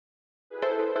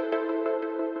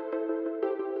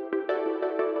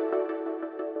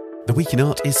The Week in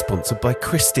Art is sponsored by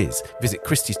Christie's. Visit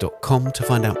christies.com to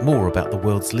find out more about the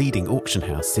world's leading auction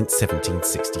house since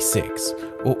 1766.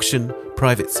 Auction,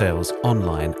 private sales,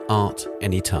 online, art,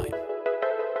 anytime.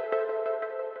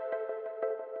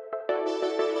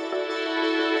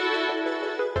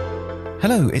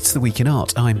 Hello, it's The Week in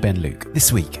Art. I'm Ben Luke.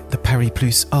 This week, the Paris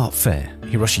Plus Art Fair,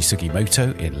 Hiroshi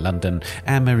Sugimoto in London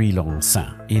and Marie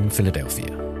Laurencin in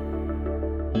Philadelphia.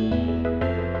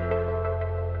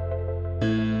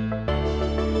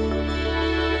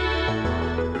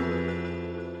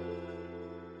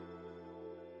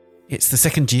 It's the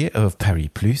second year of Paris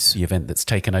Plus, the event that's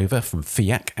taken over from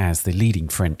FIAC as the leading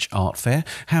French art fair.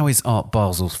 How is Art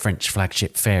Basel's French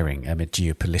flagship faring amid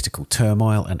geopolitical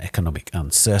turmoil and economic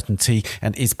uncertainty?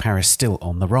 And is Paris still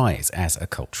on the rise as a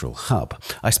cultural hub?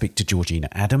 I speak to Georgina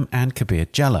Adam and Kabir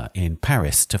Jalla in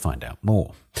Paris to find out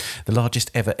more. The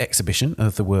largest ever exhibition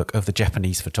of the work of the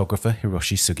Japanese photographer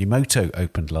Hiroshi Sugimoto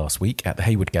opened last week at the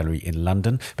Hayward Gallery in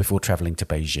London before travelling to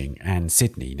Beijing and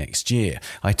Sydney next year.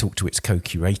 I talked to its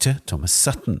co-curator, Thomas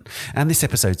Sutton. And this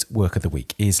episode's work of the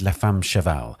week is La Femme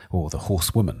Cheval, or The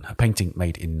Horsewoman, a painting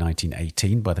made in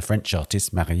 1918 by the French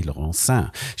artist Marie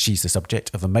Laurencin. She's the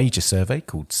subject of a major survey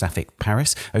called Sapphic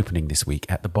Paris, opening this week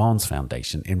at the Barnes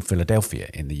Foundation in Philadelphia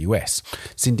in the US.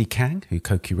 Cindy Kang, who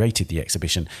co-curated the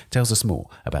exhibition, tells us more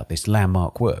about this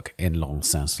landmark work in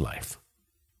Laurencin's life.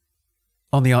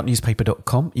 On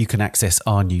theartnewspaper.com, you can access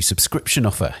our new subscription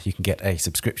offer. You can get a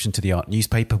subscription to the Art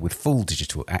Newspaper with full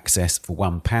digital access for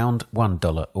 £1,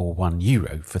 $1 or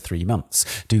 €1 for 3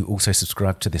 months. Do also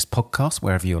subscribe to this podcast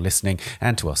wherever you're listening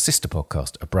and to our sister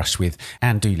podcast, A Brush With,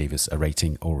 and do leave us a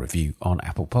rating or review on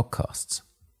Apple Podcasts.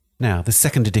 Now, the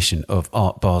second edition of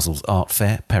Art Basel's art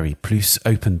fair, Paris Plus,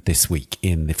 opened this week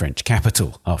in the French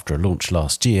capital after a launch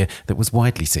last year that was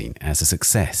widely seen as a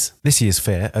success. This year's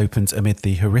fair opens amid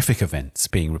the horrific events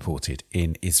being reported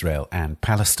in Israel and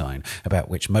Palestine, about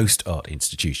which most art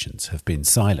institutions have been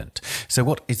silent. So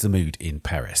what is the mood in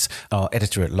Paris? Our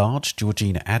editor-at-large,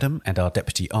 Georgina Adam, and our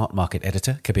deputy art market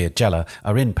editor, Kabir Jalla,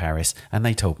 are in Paris, and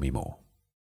they told me more.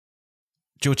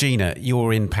 Georgina,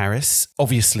 you're in Paris.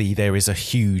 Obviously, there is a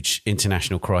huge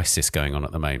international crisis going on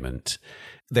at the moment.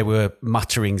 There were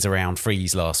mutterings around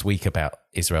Frieze last week about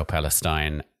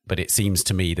Israel-Palestine, but it seems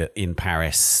to me that in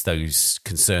Paris, those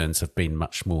concerns have been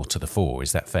much more to the fore.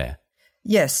 Is that fair?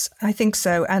 Yes, I think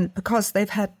so. And because they've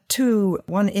had two,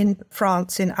 one in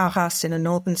France, in Arras, in a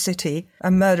northern city, a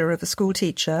murder of a school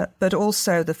teacher, but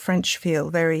also the French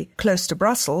feel very close to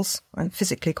Brussels, and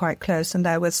physically quite close. And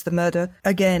there was the murder,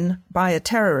 again, by a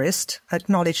terrorist,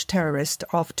 acknowledged terrorist,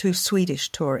 of 2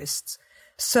 Swedish tourists.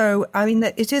 So, I mean,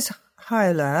 it is high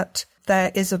alert.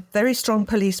 There is a very strong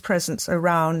police presence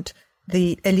around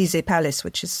the Élysée Palace,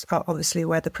 which is obviously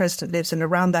where the president lives, and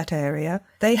around that area.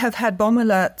 They have had bomb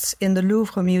alerts in the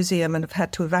Louvre Museum and have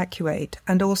had to evacuate,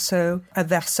 and also at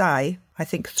Versailles, I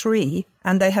think 3,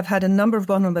 and they have had a number of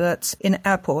bomb alerts in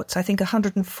airports. I think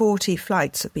 140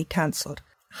 flights have been cancelled.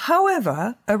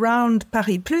 However, around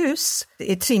Paris Plus,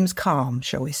 it seems calm,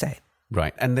 shall we say.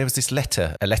 Right, and there was this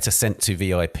letter, a letter sent to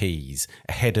VIPs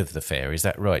ahead of the fair. Is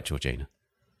that right, Georgina?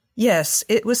 Yes,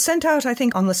 it was sent out, I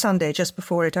think, on the Sunday just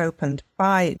before it opened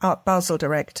by Art Basel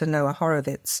director Noah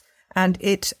Horowitz, and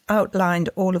it outlined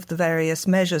all of the various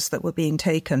measures that were being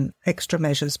taken, extra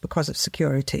measures because of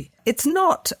security. It's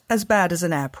not as bad as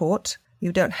an airport.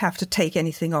 You don't have to take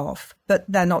anything off, but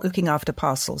they're not looking after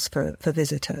parcels for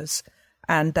visitors,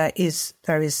 and there is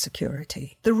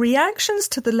security. The reactions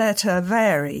to the letter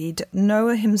varied.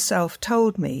 Noah himself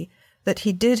told me that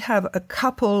he did have a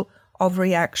couple of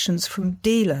reactions from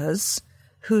dealers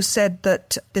who said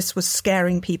that this was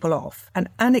scaring people off. And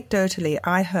anecdotally,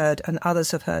 I heard, and others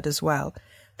have heard as well,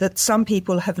 that some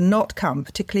people have not come,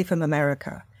 particularly from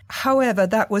America. However,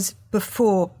 that was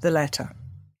before the letter.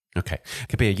 Okay.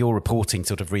 Kabir, your reporting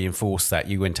sort of reinforced that.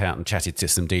 You went out and chatted to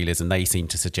some dealers and they seem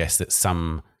to suggest that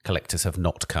some collectors have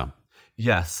not come.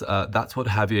 Yes, that's what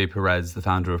Javier Perez, the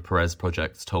founder of Perez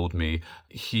Projects, told me.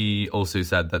 He also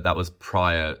said that was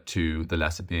prior to the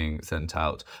letter being sent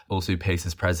out. Also,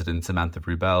 Pace's president, Samantha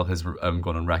Rubel, has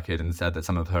gone on record and said that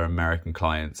some of her American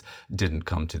clients didn't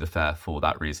come to the fair for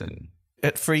that reason.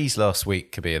 At Frieze last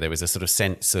week, Kabir, there was a sort of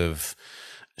sense of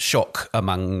shock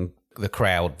among the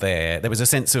crowd there. There was a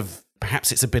sense of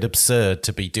perhaps it's a bit absurd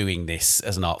to be doing this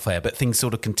as an art fair, but things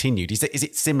sort of continued. Is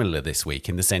it similar this week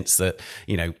in the sense that,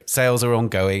 you know, sales are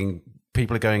ongoing,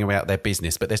 people are going about their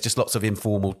business, but there's just lots of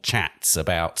informal chats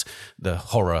about the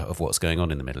horror of what's going on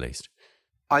in the Middle East?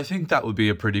 I think that would be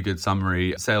a pretty good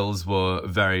summary. Sales were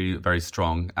very, very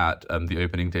strong at the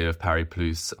opening day of Paris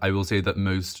Plus. I will say that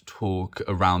most talk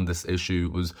around this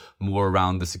issue was more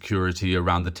around the security,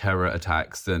 around the terror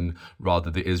attacks, than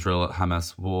rather the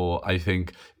Israel-Hamas war. I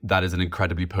think that is an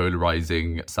incredibly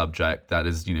polarizing subject that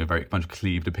is, very much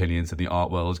cleaved opinions in the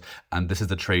art world. And this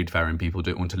is a trade fair and people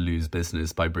don't want to lose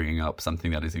business by bringing up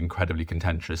something that is incredibly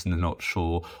contentious and they're not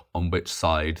sure on which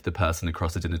side the person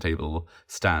across the dinner table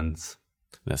stands.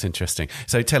 That's interesting.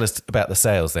 So tell us about the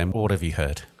sales then. What have you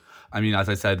heard? I mean, as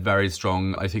I said, very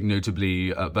strong. I think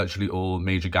notably virtually all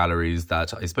major galleries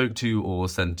that I spoke to or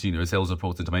sent, sales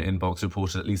reports into my inbox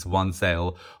reported at least one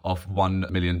sale of $1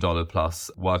 million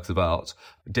plus works of art.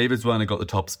 David Zwirner got the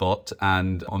top spot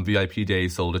and on VIP Day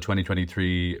sold a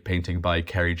 2023 painting by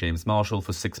Kerry James Marshall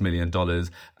for $6 million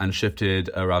and shifted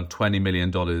around $20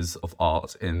 million of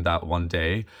art in that one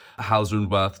day. Hauser and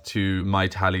Wirth, to my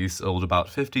tally, sold about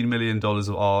 $15 million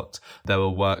of art. There were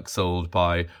works sold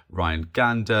by Ryan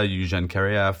Gander, Eugène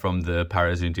Carrière from the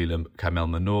Parisien de la Camel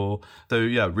Menor. So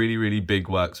yeah, really, really big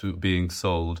works were being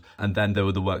sold. And then there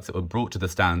were the works that were brought to the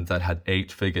stands that had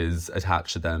 8 figures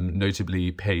attached to them.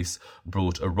 Notably, Pace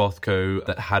brought a Rothko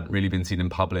that hadn't really been seen in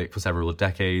public for several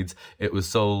decades. It was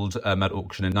sold at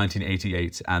auction in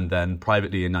 1988 and then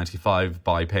privately in 95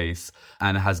 by Pace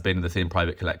and has been in the same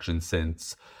private collection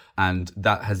since. And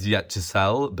that has yet to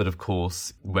sell. But of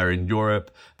course, where in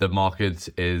Europe, the market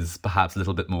is perhaps a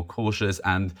little bit more cautious.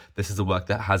 And this is a work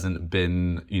that hasn't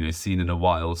been, seen in a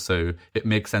while. So it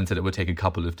makes sense that it would take a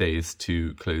couple of days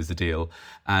to close the deal.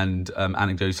 And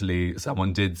anecdotally,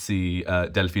 someone did see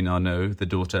Delphine Arnault, the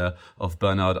daughter of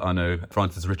Bernard Arnault,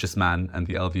 France's richest man and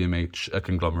the LVMH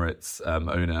conglomerate's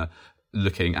owner,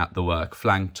 looking at the work,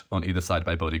 flanked on either side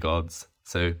by bodyguards.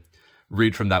 So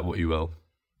read from that what you will.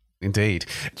 Indeed.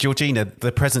 Georgina,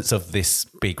 the presence of this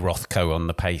big Rothko on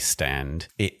the Pace stand,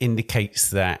 it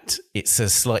indicates that it's a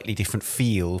slightly different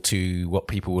feel to what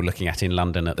people were looking at in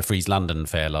London at the Frieze London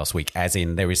Fair last week, as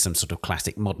in there is some sort of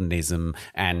classic modernism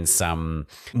and some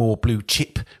more blue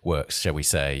chip works, shall we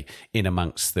say, in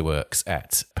amongst the works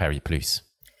at Paris Plus.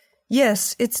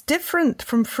 Yes, it's different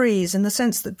from Frieze in the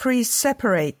sense that Frieze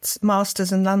separates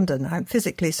Masters and London, and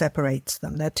physically separates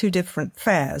them. They're two different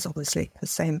fairs, obviously, the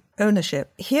same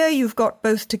ownership. Here you've got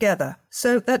both together.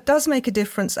 So that does make a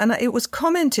difference. And it was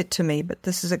commented to me, but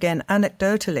this is again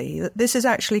anecdotally, that this is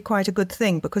actually quite a good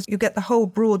thing because you get the whole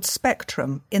broad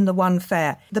spectrum in the one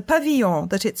fair. The pavilion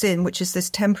that it's in, which is this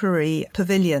temporary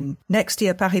pavilion, next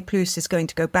year Paris Plus is going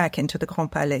to go back into the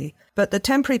Grand Palais. But the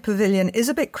temporary pavilion is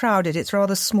a bit crowded. It's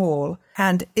rather small.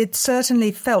 And it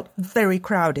certainly felt very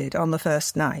crowded on the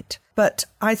first night. But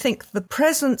I think the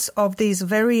presence of these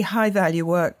very high-value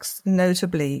works,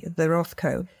 notably the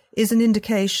Rothko, is an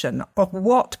indication of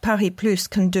what Paris Plus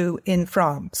can do in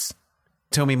France.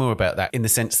 Tell me more about that in the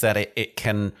sense that it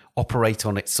can operate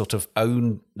on its sort of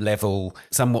own level,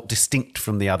 somewhat distinct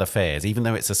from the other fairs, even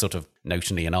though it's a sort of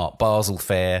notionally an Art Basel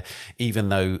fair, even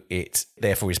though it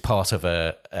therefore is part of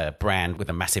a brand with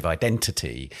a massive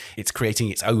identity, it's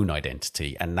creating its own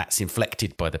identity, and that's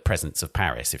inflected by the presence of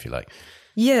Paris, if you like.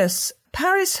 Yes,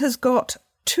 Paris has got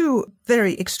two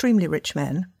very extremely rich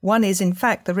men. One is, in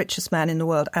fact, the richest man in the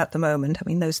world at the moment. I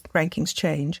mean, those rankings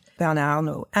change, Bernard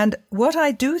Arnault. And what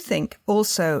I do think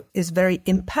also is very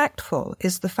impactful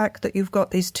is the fact that you've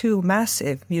got these two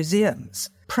massive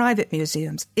museums, private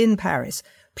museums in Paris,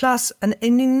 plus an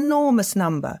enormous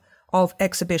number of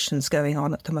exhibitions going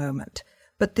on at the moment.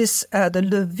 But this, the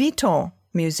Le Vuitton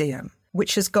Museum,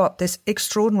 which has got this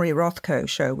extraordinary Rothko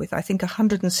show with, I think,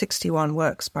 161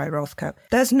 works by Rothko.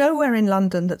 There's nowhere in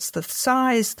London that's the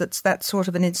size, that's that sort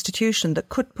of an institution that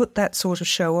could put that sort of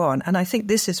show on. And I think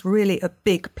this is really a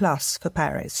big plus for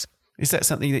Paris. Is that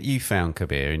something that you found,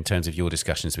 Kabir, in terms of your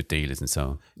discussions with dealers and so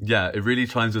on? Yeah, it really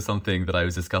chimes with something that I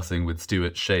was discussing with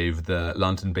Stuart Shave, the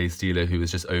London-based dealer who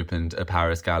has just opened a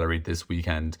Paris gallery this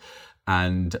weekend.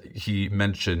 And he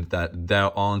mentioned that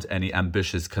there aren't any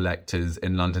ambitious collectors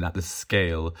in London at the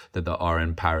scale that there are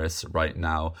in Paris right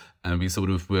now. And we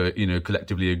sort of were,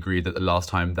 collectively agreed that the last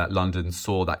time that London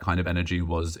saw that kind of energy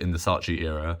was in the Saatchi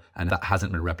era, and that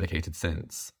hasn't been replicated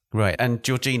since. Right. And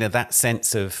Georgina, that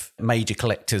sense of major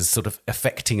collectors sort of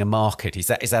affecting a market, is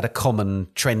that a common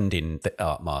trend in the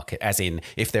art market? As in,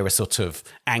 if there are sort of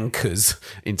anchors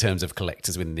in terms of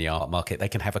collectors within the art market, they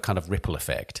can have a kind of ripple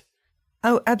effect?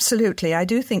 Oh, absolutely. I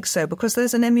do think so, because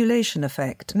there's an emulation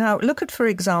effect. Now, look at, for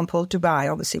example,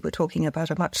 Dubai. Obviously, we're talking about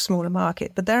a much smaller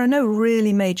market, but there are no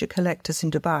really major collectors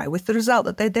in Dubai, with the result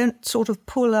that they don't sort of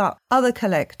pull up other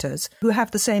collectors who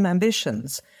have the same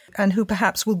ambitions and who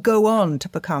perhaps will go on to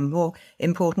become more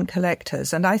important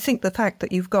collectors. And I think the fact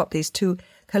that you've got these two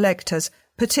collectors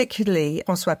particularly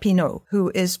François Pinault,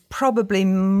 who is probably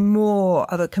more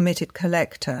of a committed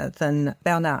collector than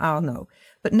Bernard Arnault.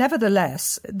 But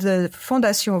nevertheless, the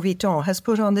Fondation Vuitton has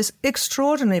put on this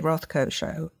extraordinary Rothko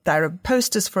show. There are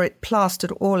posters for it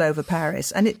plastered all over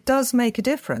Paris, and it does make a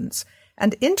difference.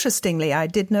 And interestingly, I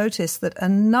did notice that a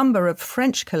number of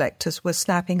French collectors were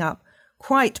snapping up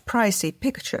quite pricey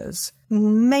pictures,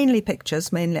 mainly,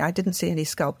 I didn't see any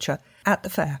sculpture, at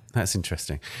the fair. That's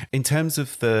interesting. In terms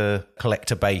of the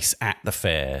collector base at the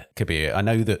fair, Kabir, I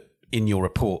know that in your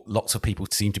report, lots of people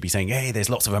seem to be saying, hey,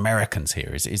 there's lots of Americans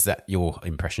here. Is that your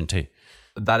impression too?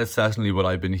 That is certainly what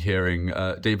I've been hearing.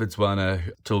 David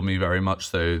Zwerner told me very much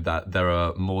so that there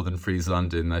are more than Frieze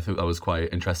London. I thought that was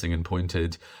quite interesting and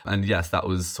pointed. And yes, that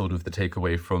was sort of the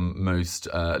takeaway from most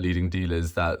leading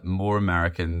dealers, that more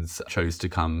Americans chose to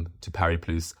come to Paris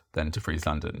Plus than to Frieze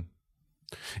London.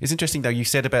 It's interesting, though, you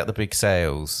said about the big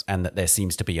sales and that there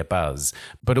seems to be a buzz.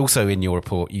 But also in your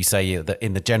report, you say that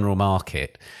in the general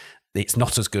market, it's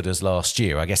not as good as last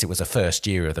year. I guess it was the first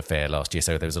year of the fair last year,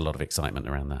 so there was a lot of excitement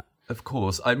around that. Of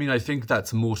course. I mean, I think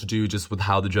that's more to do just with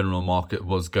how the general market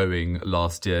was going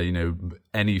last year. You know,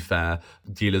 any fair,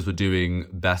 dealers were doing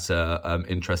better,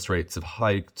 interest rates have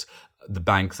hiked, the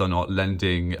banks are not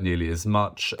lending nearly as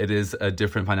much. It is a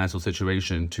different financial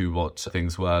situation to what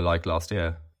things were like last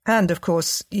year. And, of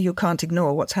course, you can't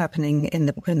ignore what's happening in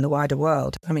the wider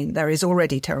world. I mean, there is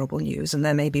already terrible news and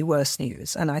there may be worse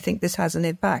news. And I think this has an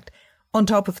impact. On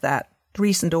top of that,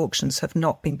 recent auctions have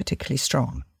not been particularly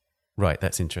strong. Right,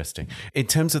 that's interesting. In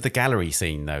terms of the gallery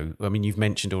scene, though, I mean, you've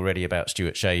mentioned already about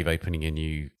Stuart Shave opening a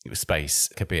new space,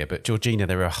 Kabir, but Georgina,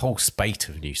 there are a whole spate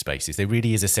of new spaces. There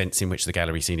really is a sense in which the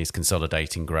gallery scene is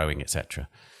consolidating, growing, etc.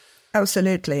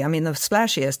 Absolutely. I mean, the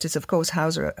splashiest is, of course,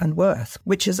 Hauser and Wirth,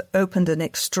 which has opened an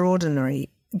extraordinary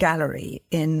gallery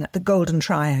in the Golden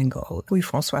Triangle, Rue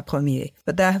François Ier.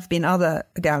 But there have been other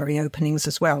gallery openings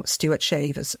as well, Stuart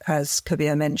Shave, as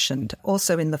Kabir mentioned.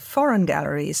 Also in the foreign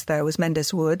galleries, there was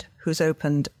Mendes Wood, who's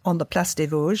opened on the Place des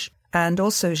Vosges, and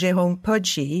also Jérôme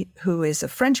Poggi, who is a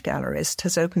French gallerist,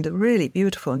 has opened a really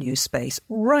beautiful new space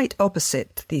right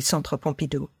opposite the Centre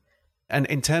Pompidou. And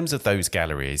in terms of those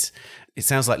galleries, it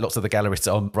sounds like lots of the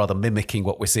gallerists are rather mimicking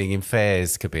what we're seeing in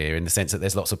fairs, Kabir, in the sense that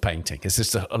there's lots of painting. There's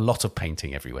just a lot of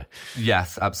painting everywhere.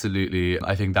 Yes, absolutely.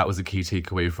 I think that was a key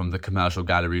takeaway from the commercial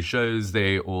gallery shows.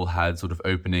 They all had sort of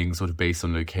openings sort of based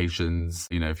on locations.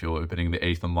 You know, if you're opening the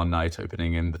 8th on one night,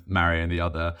 opening in Marais in the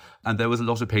other. And there was a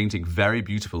lot of painting, very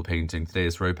beautiful painting.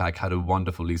 Today's Ropac had a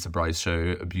wonderful Lisa Bryce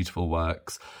show, beautiful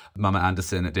works. Mama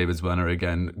Anderson at David Zwerner,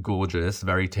 again, gorgeous,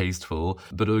 very tasteful,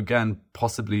 but again,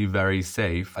 possibly very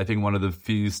safe. I think one of the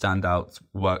few standout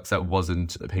works that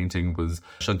wasn't a painting was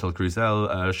Chantal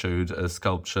Cruzel showed a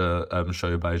sculpture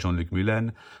show by Jean-Luc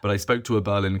Moulin. But I spoke to a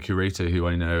Berlin curator who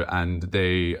I know, and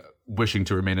they, wishing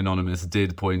to remain anonymous,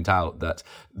 did point out that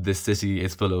this city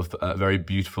is full of very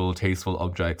beautiful, tasteful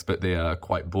objects, but they are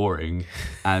quite boring.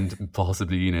 And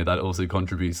possibly, you know, that also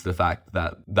contributes to the fact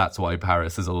that that's why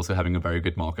Paris is also having a very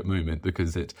good market moment,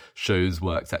 because it shows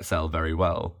works that sell very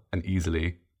well and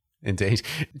easily. Indeed.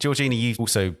 Georgina, you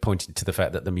also pointed to the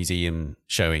fact that the museum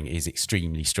showing is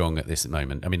extremely strong at this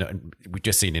moment. I mean, we've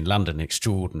just seen in London an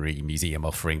extraordinary museum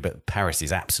offering, but Paris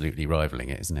is absolutely rivaling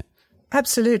it, isn't it?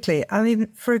 Absolutely. I mean,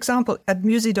 for example, at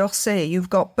Musée d'Orsay, you've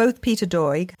got both Peter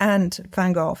Doig and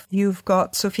Van Gogh. You've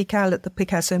got Sophie Calle at the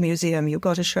Picasso Museum. You've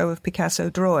got a show of Picasso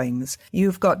drawings.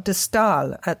 You've got de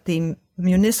Stael at the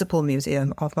Municipal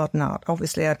Museum of Modern Art.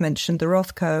 Obviously, I've mentioned the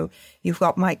Rothko. You've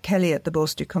got Mike Kelly at the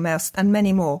Bourse du Commerce and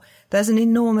many more. There's an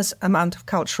enormous amount of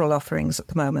cultural offerings at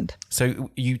the moment. So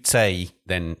you'd say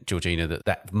then, Georgina,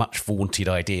 that much vaunted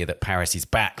idea that Paris is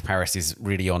back, Paris is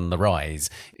really on the rise,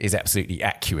 is absolutely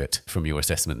accurate from your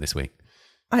assessment this week?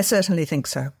 I certainly think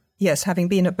so. Yes, having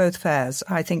been at both fairs,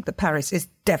 I think that Paris is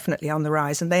definitely on the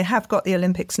rise. And they have got the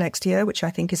Olympics next year, which I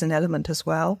think is an element as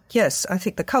well. Yes, I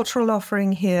think the cultural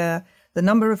offering here, the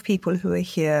number of people who are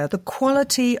here, the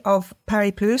quality of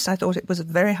Paris Plus, I thought it was a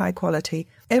very high quality.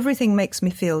 Everything makes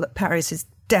me feel that Paris is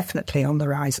definitely on the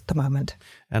rise at the moment.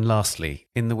 And lastly,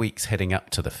 in the weeks heading up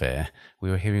to the fair, we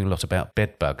were hearing a lot about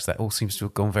bed bugs. That all seems to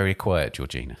have gone very quiet,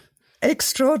 Georgina.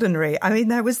 Extraordinary. I mean,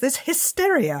 there was this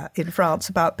hysteria in France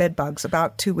about bed bugs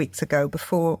about 2 weeks ago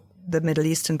before the Middle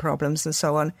Eastern problems and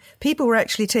so on. People were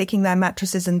actually taking their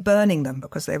mattresses and burning them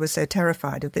because they were so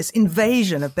terrified of this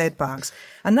invasion of bed bugs.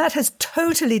 And that has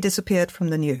totally disappeared from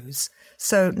the news.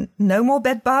 So no more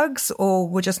bed bugs, or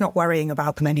we're just not worrying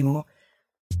about them anymore.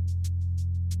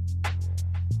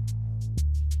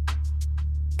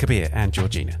 Kabir and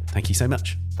Georgina, thank you so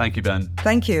much. Thank you, Ben.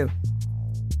 Thank you.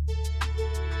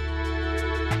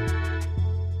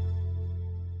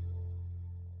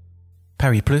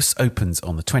 Paris Plus opens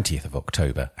on the 20th of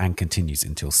October and continues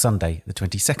until Sunday, the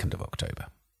 22nd of October.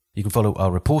 You can follow our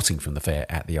reporting from the fair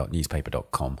at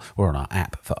theartnewspaper.com or on our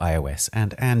app for iOS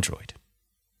and Android.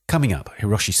 Coming up,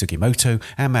 Hiroshi Sugimoto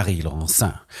and Marie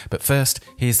Laurencin. But first,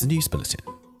 here's the news bulletin.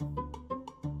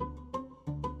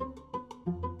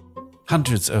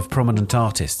 Hundreds of prominent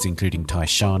artists, including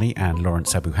Taishani and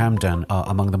Lawrence Abu Hamdan, are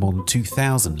among the more than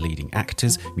 2,000 leading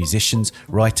actors, musicians,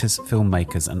 writers,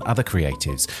 filmmakers and other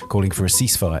creatives calling for a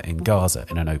ceasefire in Gaza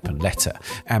in an open letter.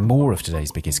 And more of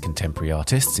today's biggest contemporary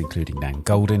artists, including Nan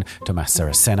Goldin, Tomas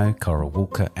Saraceno, Coral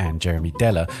Walker and Jeremy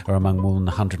Deller, are among more than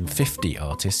 150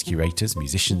 artists, curators,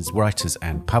 musicians, writers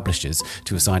and publishers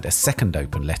to have signed a second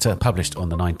open letter published on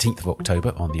the 19th of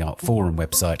October on the Art Forum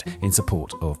website in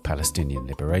support of Palestinian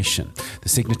liberation. The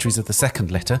signatories of the second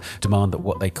letter demand that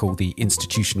what they call the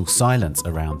institutional silence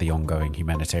around the ongoing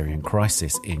humanitarian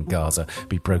crisis in Gaza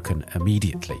be broken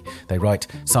immediately. They write,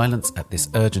 "Silence at this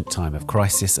urgent time of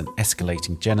crisis and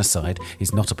escalating genocide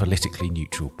is not a politically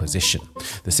neutral position."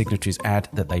 The signatories add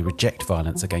that they reject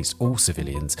violence against all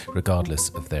civilians, regardless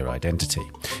of their identity.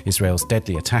 Israel's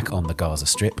deadly attack on the Gaza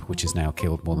Strip, which has now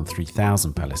killed more than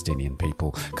 3,000 Palestinian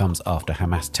people, comes after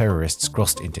Hamas terrorists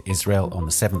crossed into Israel on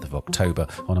the 7th of October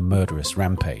on a murderous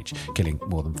rampage, killing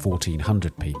more than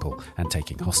 1,400 people and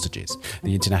taking hostages.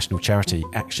 The international charity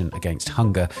Action Against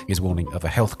Hunger is warning of a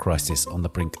health crisis on the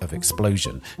brink of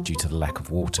explosion due to the lack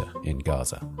of water in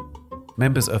Gaza.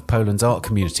 Members of Poland's art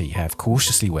community have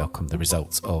cautiously welcomed the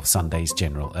results of Sunday's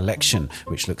general election,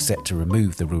 which looks set to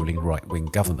remove the ruling right-wing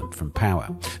government from power.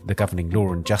 The governing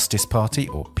Law and Justice Party,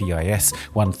 or PIS,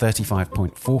 won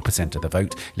 35.4% of the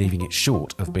vote, leaving it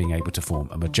short of being able to form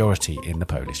a majority in the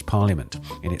Polish parliament.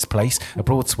 In its place, a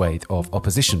broad swathe of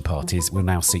opposition parties will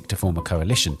now seek to form a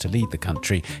coalition to lead the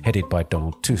country, headed by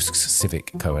Donald Tusk's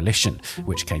Civic Coalition,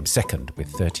 which came second with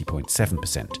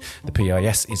 30.7%. The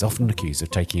PIS is often accused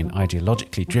of taking an ideologically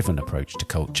driven approach to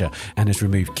culture and has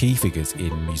removed key figures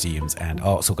in museums and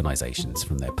arts organisations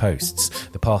from their posts.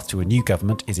 The path to a new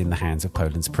government is in the hands of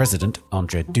Poland's president,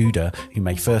 Andrzej Duda, who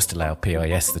may first allow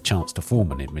PIS the chance to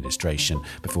form an administration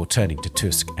before turning to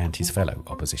Tusk and his fellow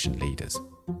opposition leaders.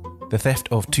 The theft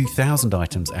of 2,000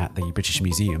 items at the British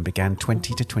Museum began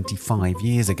 20 to 25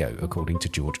 years ago, according to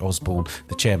George Osborne,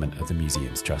 the chairman of the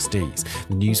museum's trustees.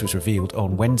 The news was revealed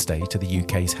on Wednesday to the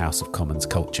UK's House of Commons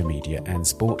Culture, Media and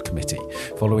Sport Committee.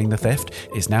 Following the theft,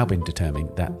 it's now been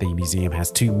determined that the museum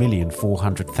has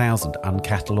 2,400,000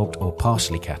 uncatalogued or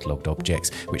partially catalogued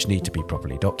objects which need to be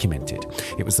properly documented.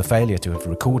 It was the failure to have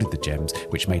recorded the gems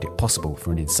which made it possible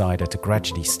for an insider to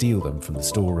gradually steal them from the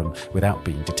storeroom without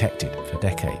being detected for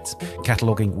decades.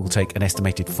 Cataloguing will take an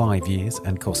estimated 5 years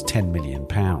and cost £10 million.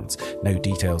 No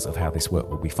details of how this work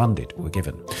will be funded were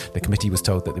given. The committee was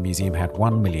told that the museum had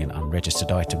 1 million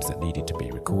unregistered items that needed to be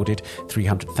recorded,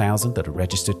 300,000 that are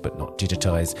registered but not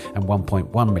digitised, and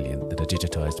 1.1 million that are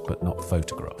digitised but not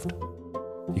photographed.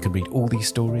 You can read all these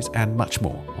stories and much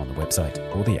more on the website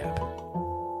or the app.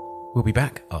 We'll be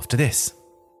back after this.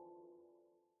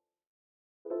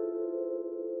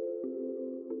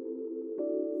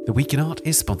 The Week in Art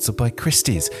is sponsored by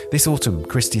Christie's. This autumn,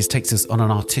 Christie's takes us on an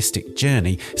artistic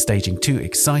journey, staging 2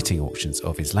 exciting auctions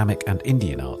of Islamic and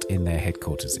Indian art in their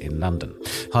headquarters in London.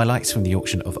 Highlights from the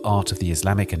auction of art of the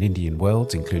Islamic and Indian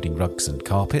worlds, including rugs and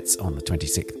carpets, on the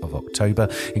 26th of October,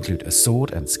 include a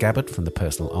sword and scabbard from the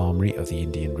personal armoury of the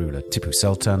Indian ruler Tipu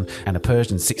Sultan, and a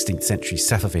Persian 16th century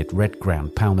Safavid red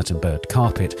ground palmeton bird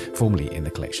carpet, formerly in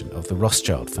the collection of the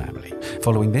Rothschild family.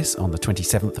 Following this, on the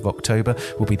 27th of October,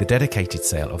 will be the dedicated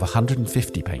sale of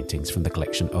 150 paintings from the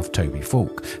collection of Toby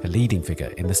Falk, a leading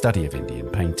figure in the study of Indian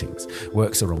paintings.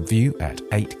 Works are on view at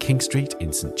 8 King Street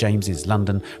in St James's,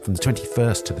 London, from the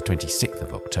 21st to the 26th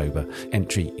of October.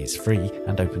 Entry is free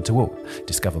and open to all.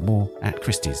 Discover more at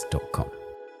christies.com.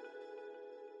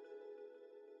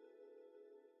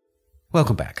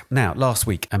 Welcome back. Now, last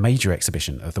week, a major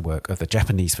exhibition of the work of the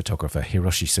Japanese photographer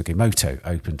Hiroshi Sugimoto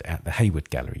opened at the Hayward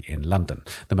Gallery in London.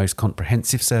 The most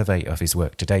comprehensive survey of his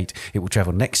work to date, it will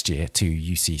travel next year to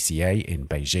UCCA in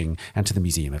Beijing and to the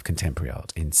Museum of Contemporary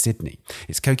Art in Sydney.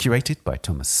 It's co-curated by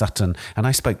Thomas Sutton, and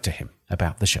I spoke to him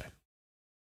about the show.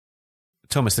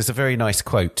 Thomas, there's a very nice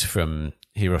quote from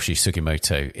Hiroshi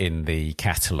Sugimoto in the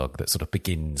catalogue that sort of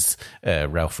begins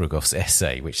Ralph Rugoff's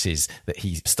essay, which is that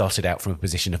he started out from a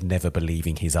position of never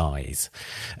believing his eyes.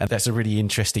 And that's a really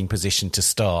interesting position to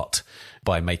start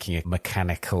by making a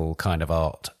mechanical kind of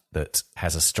art that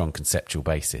has a strong conceptual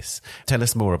basis. Tell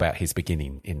us more about his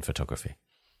beginning in photography.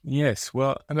 Yes,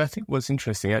 well, and I think what's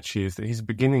interesting actually is that his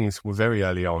beginnings were very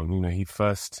early on. You know, he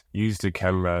first used a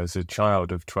camera as a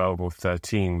child of 12 or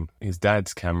 13, his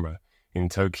dad's camera, in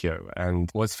Tokyo. And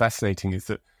what's fascinating is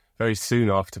that very soon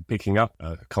after picking up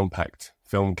a compact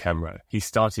film camera, he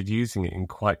started using it in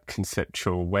quite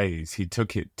conceptual ways. He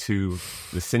took it to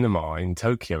the cinema in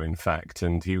Tokyo, in fact,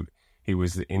 and he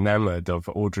was enamored of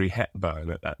Audrey Hepburn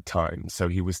at that time. So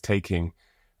he was taking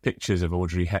pictures of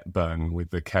Audrey Hepburn with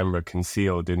the camera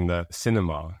concealed in the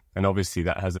cinema. And obviously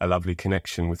that has a lovely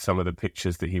connection with some of the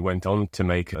pictures that he went on to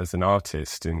make as an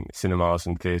artist in cinemas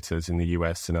and theatres in the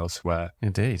US and elsewhere.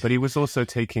 Indeed. But he was also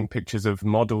taking pictures of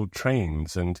modelled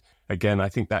trains. And again, I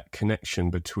think that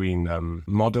connection between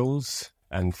models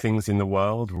and things in the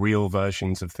world, real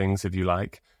versions of things, if you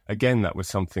like, again, that was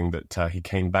something that he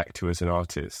came back to as an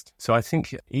artist. So I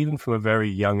think even from a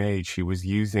very young age, he was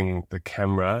using the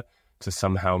camera to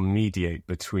somehow mediate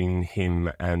between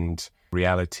him and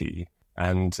reality.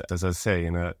 And as I say,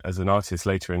 as an artist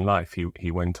later in life, he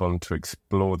went on to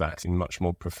explore that in much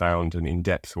more profound and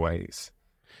in-depth ways.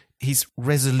 He's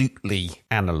resolutely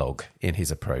analog in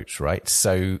his approach, right?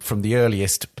 So from the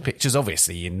earliest pictures,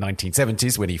 obviously in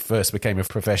 1970s, when he first became a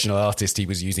professional artist, he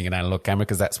was using an analog camera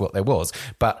because that's what there was.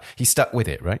 But he stuck with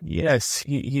it, right? Yes,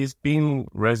 he has been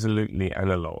resolutely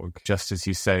analog, just as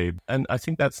you say. And I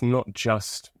think that's not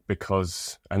just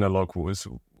because analog was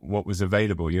what was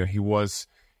available. He was,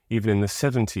 even in the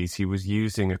 70s, he was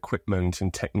using equipment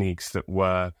and techniques that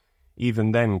were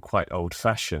even then quite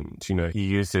old-fashioned. He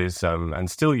uses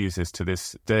and still uses to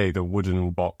this day the wooden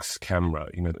box camera.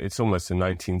 It's almost a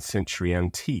 19th century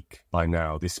antique by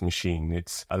now, this machine.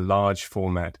 It's a large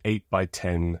format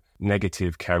 8x10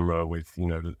 negative camera with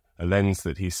a lens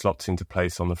that he slots into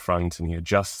place on the front, and he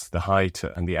adjusts the height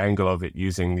and the angle of it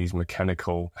using these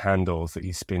mechanical handles that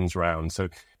he spins round. So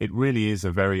it really is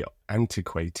a very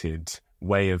antiquated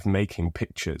way of making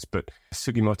pictures. But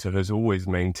Sugimoto has always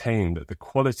maintained that the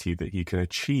quality that he can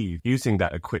achieve using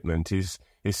that equipment is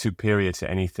superior to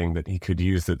anything that he could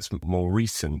use that's more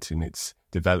recent in its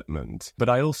development. But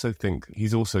I also think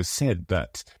he's also said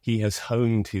that he has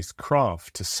honed his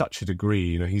craft to such a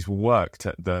degree. He's worked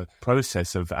at the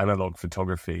process of analog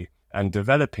photography and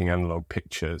developing analog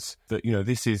pictures that,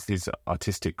 this is his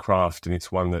artistic craft, and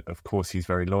it's one that, of course, he's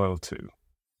very loyal to.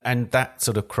 And that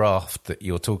sort of craft that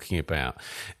you're talking about,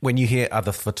 when you hear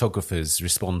other photographers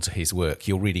respond to his work,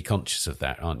 you're really conscious of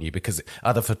that, aren't you? Because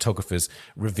other photographers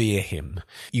revere him.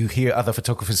 You hear other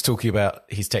photographers talking about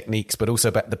his techniques, but also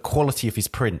about the quality of his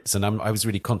prints. And I was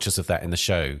really conscious of that in the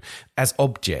show. As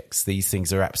objects, these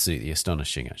things are absolutely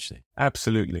astonishing, actually.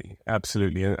 Absolutely,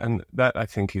 absolutely. And that, I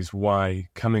think, is why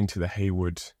coming to the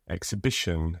Hayward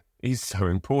exhibition is so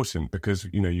important, because,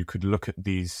 you could look at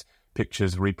these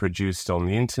pictures reproduced on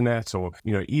the internet or,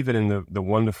 even in the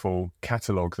wonderful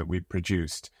catalogue that we've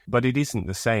produced. But it isn't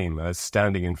the same as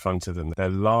standing in front of them. They're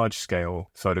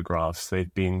large-scale photographs.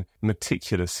 They've been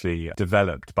meticulously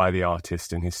developed by the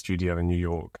artist in his studio in New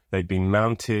York. They've been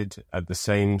mounted at the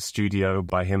same studio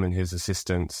by him and his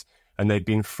assistants, and they've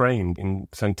been framed in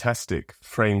fantastic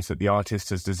frames that the artist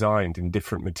has designed in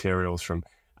different materials, from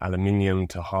aluminium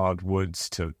to hardwoods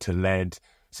to lead.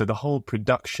 So the whole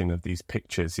production of these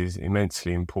pictures is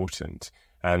immensely important.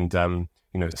 And,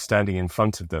 standing in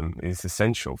front of them is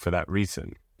essential for that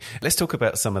reason. Let's talk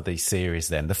about some of these series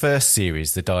then. The first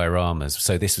series, the dioramas.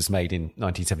 So this was made in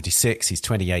 1976. He's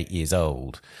 28 years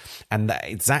old. And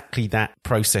exactly that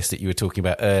process that you were talking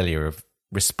about earlier of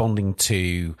responding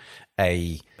to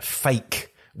a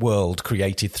fake world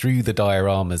created through the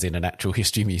dioramas in a natural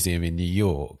history museum in New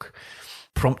York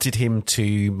prompted him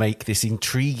to make this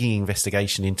intriguing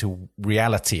investigation into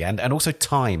reality and also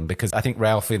time, because I think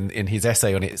Ralph in his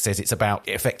essay on it says it's about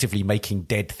effectively making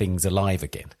dead things alive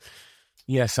again.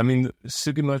 Yes, I mean,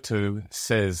 Sugimoto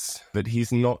says that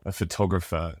he's not a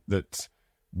photographer that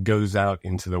goes out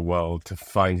into the world to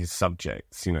find his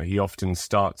subjects. He often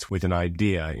starts with an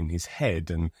idea in his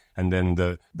head, and then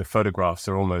the photographs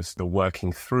are almost the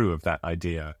working through of that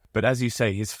idea. But as you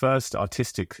say, his first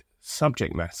artistic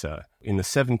subject matter in the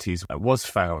 70s was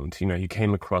found. He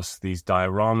came across these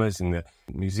dioramas in the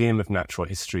Museum of Natural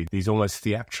History, these almost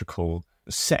theatrical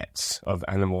sets of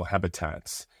animal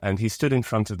habitats. And he stood in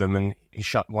front of them and he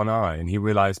shut one eye, and he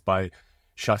realized by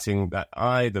shutting that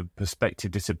eye, the perspective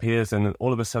disappears, and then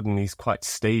all of a sudden these quite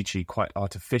stagey, quite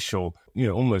artificial,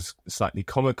 almost slightly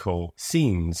comical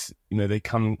scenes, they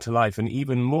come to life. And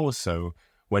even more so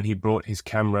when he brought his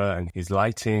camera and his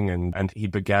lighting and he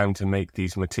began to make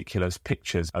these meticulous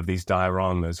pictures of these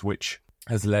dioramas, which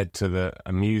has led to the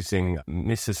amusing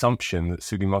misassumption that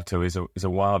Sugimoto is a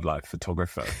wildlife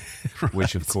photographer, right.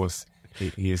 Which of course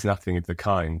he is nothing of the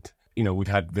kind. we've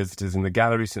had visitors in the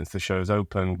gallery since the show's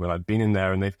opened. Well, I've been in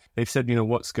there, and they've said,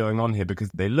 what's going on here? Because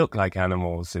they look like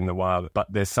animals in the wild,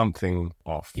 but there's something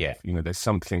off. Yeah. There's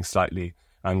something slightly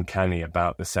uncanny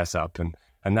about the setup,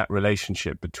 and that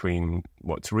relationship between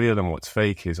what's real and what's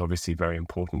fake is obviously very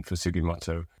important for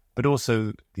Sugimoto, but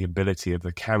also the ability of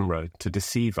the camera to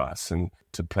deceive us and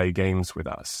to play games with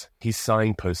us. He's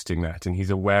signposting that, and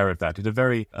he's aware of that at a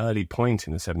very early point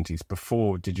in the 70s,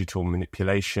 before digital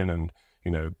manipulation and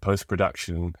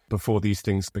post-production, before these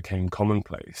things became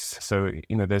commonplace. So,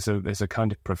 there's a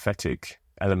kind of prophetic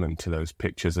element to those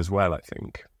pictures as well, I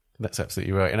think. That's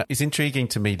absolutely right. And it's intriguing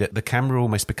to me that the camera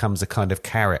almost becomes a kind of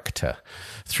character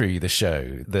through the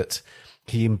show, that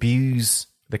he imbues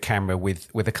the camera with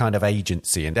a kind of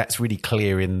agency. And that's really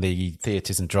clear in the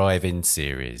Theatres and Drive-In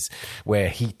series, where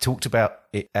he talked about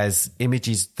it as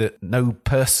images that no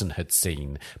person had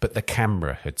seen, but the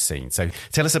camera had seen. So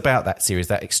tell us about that series,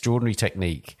 that extraordinary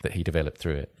technique that he developed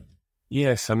through it.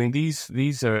 Yes, I mean,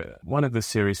 these are one of the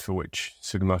series for which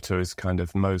Sugimoto is kind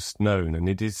of most known. And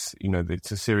it is,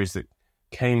 it's a series that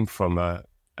came from,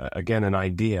 again, an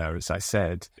idea, as I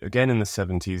said. Again, in the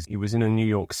 70s, he was in a New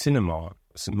York cinema,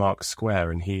 St. Mark's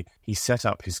Square, and he set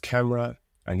up his camera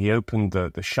and he opened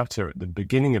the shutter at the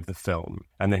beginning of the film,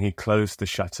 and then he closed the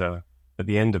shutter at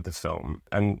the end of the film.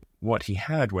 And what he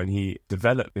had when he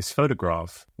developed this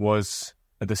photograph was,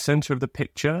 at the center of the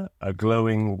picture, a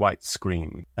glowing white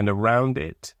screen, and around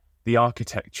it, the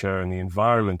architecture and the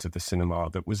environment of the cinema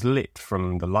that was lit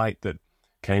from the light that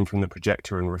came from the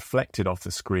projector and reflected off the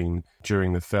screen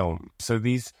during the film. So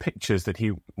these pictures that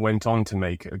he went on to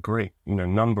make a great,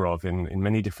 number of in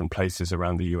many different places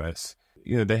around the US,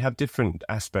 they have different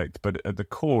aspects, but at the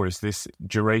core is this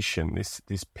duration,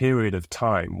 this period of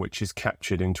time, which is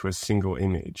captured into a single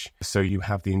image. So you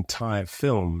have the entire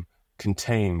film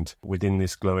contained within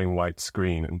this glowing white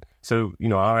screen. And so,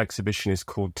 our exhibition is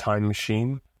called Time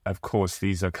Machine. Of course,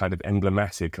 these are kind of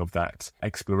emblematic of that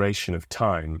exploration of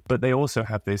time, but they also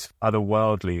have this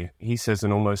otherworldly, he says,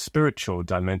 an almost spiritual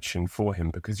dimension for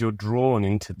him, because you're drawn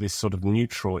into this sort of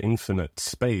neutral, infinite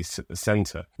space at the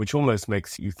center, which almost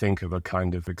makes you think of a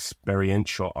kind of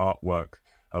experiential artwork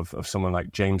of someone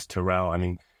like James Turrell. I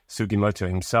mean, Sugimoto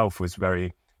himself was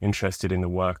very interested in the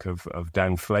work of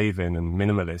Dan Flavin and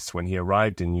minimalists when he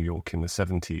arrived in New York in the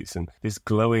 70s. And this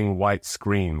glowing white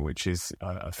screen, which is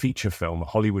a feature film, a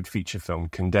Hollywood feature film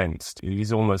condensed, it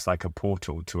is almost like a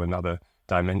portal to another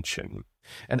dimension.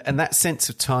 And that sense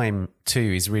of time, too,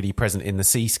 is really present in the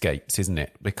seascapes, isn't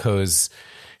it? Because,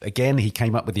 again, he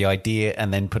came up with the idea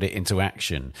and then put it into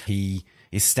action. He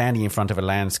is standing in front of a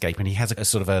landscape and he has a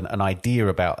sort of an idea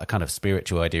about, a kind of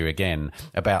spiritual idea again,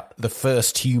 about the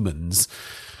first humans,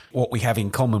 what we have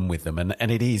in common with them.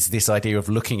 And it is this idea of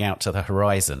looking out to the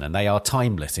horizon, and they are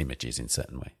timeless images in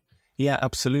certain way. Yeah,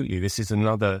 absolutely. This is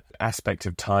another aspect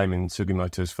of time in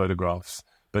Sugimoto's photographs.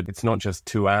 But it's not just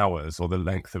 2 hours or the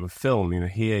length of a film.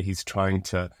 Here he's trying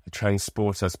to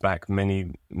transport us back many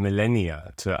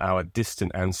millennia to our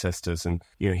distant ancestors. And,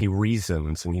 he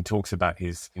reasons, and he talks about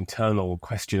his internal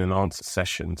question and answer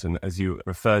sessions. And as you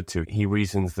referred to, he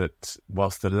reasons that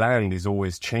whilst the land is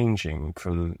always changing,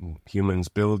 from humans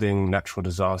building, natural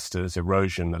disasters,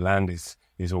 erosion, the land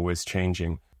is always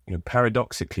changing.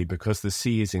 Paradoxically, because the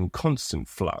sea is in constant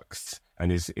flux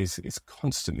and is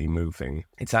constantly moving,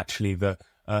 it's actually the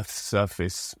Earth's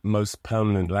surface most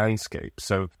permanent landscape.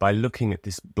 So by looking at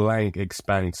this blank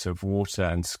expanse of water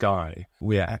and sky,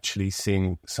 we're actually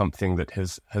seeing something that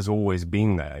has always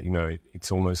been there.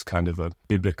 It's almost kind of a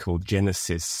biblical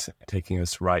genesis taking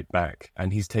us right back.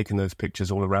 And he's taken those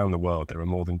pictures all around the world. There are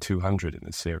more than 200 in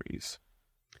the series.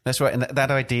 That's right. And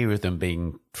that idea of them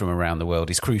being from around the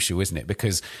world is crucial, isn't it?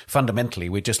 Because fundamentally,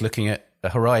 we're just looking at a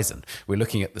horizon. We're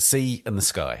looking at the sea and the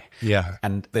sky. Yeah.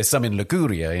 And there's some in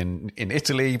Liguria in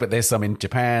Italy, but there's some in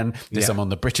Japan. There's some on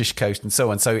the British coast and so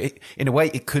on. So in a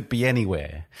way, it could be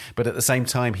anywhere. But at the same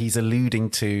time, he's alluding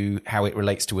to how it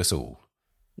relates to us all.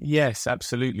 Yes,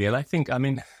 absolutely. And I think,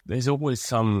 there's always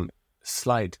some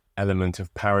slight element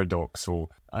of paradox, or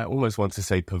I almost want to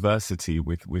say perversity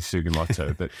with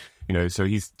Sugimoto, that, so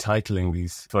he's titling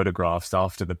these photographs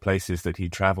after the places that he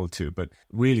traveled to, but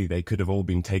really they could have all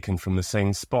been taken from the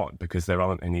same spot, because there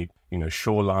aren't any,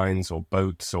 shorelines or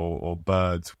boats or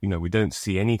birds. We don't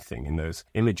see anything in those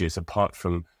images apart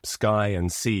from sky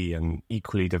and sea, and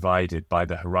equally divided by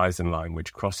the horizon line,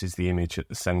 which crosses the image at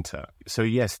the center. So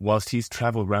yes, whilst he's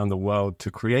traveled around the world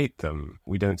to create them,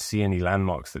 we don't see any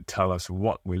landmarks that tell us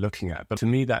what we're looking at. But to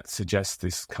me, that suggests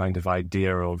this kind of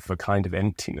idea of a kind of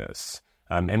emptiness.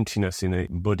 Emptiness in a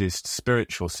Buddhist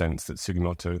spiritual sense that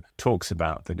Sugimoto talks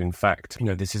about, that in fact,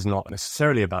 this is not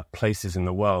necessarily about places in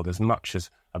the world as much as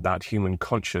about human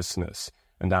consciousness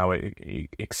and our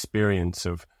experience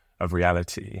of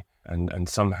reality. And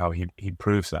somehow he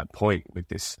proves that point with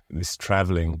this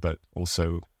traveling, but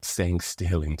also staying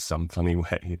still in some funny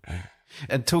way.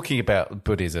 And talking about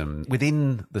Buddhism,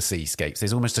 within the seascapes,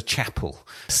 there's almost a chapel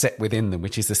set within them,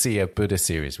 which is the Sea of Buddha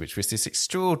series, which was this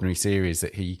extraordinary series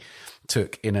that he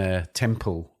took in a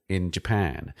temple in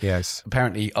Japan. Yes.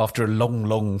 Apparently, after a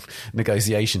long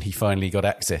negotiation, he finally got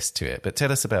access to it. But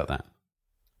tell us about that.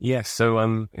 Yes, so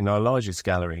in our largest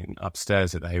gallery,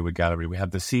 upstairs at the Hayward Gallery, we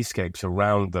have the seascapes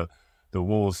around the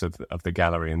walls of the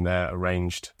gallery, and they're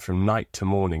arranged from night to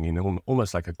morning in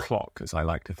almost like a clock, as I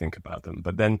like to think about them.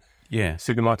 But then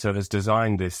Sugimoto has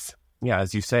designed this,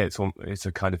 as you say, it's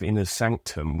a kind of inner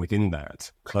sanctum within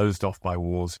that, closed off by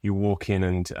walls. You walk in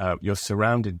and you're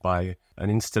surrounded by an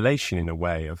installation, in a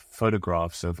way, of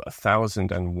photographs of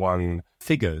 1,001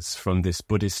 figures from this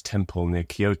Buddhist temple near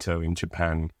Kyoto in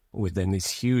Japan, with then this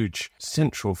huge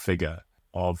central figure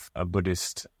of a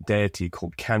Buddhist deity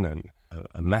called Kannon,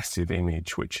 a massive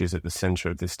image which is at the center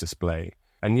of this display.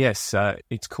 And yes,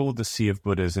 it's called the Sea of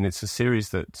Buddhas, and it's a series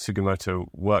that Sugimoto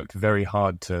worked very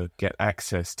hard to get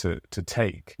access to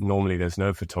take. Normally there's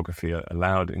no photography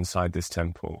allowed inside this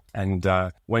temple. And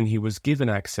when he was given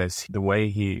access, the way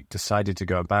he decided to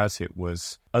go about it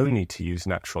was only to use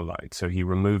natural light. So he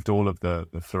removed all of the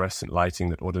fluorescent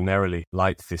lighting that ordinarily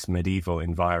lights this medieval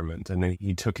environment. And then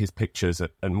he took his pictures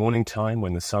at morning time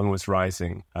when the sun was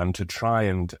rising, to try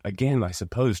and, again, I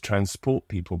suppose, transport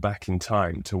people back in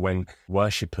time to when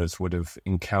worshippers would have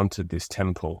encountered this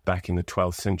temple back in the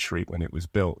 12th century when it was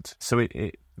built. So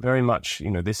it very much,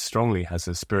 this strongly has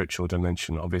a spiritual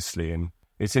dimension, obviously. And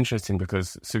it's interesting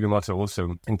because Sugimoto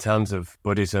also, in terms of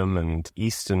Buddhism and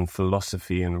Eastern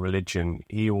philosophy and religion,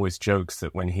 he always jokes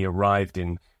that when he arrived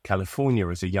in California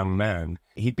as a young man,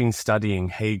 he'd been studying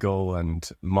Hegel and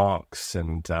Marx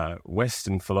and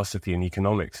Western philosophy and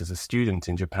economics as a student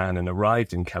in Japan, and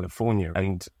arrived in California.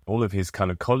 And all of his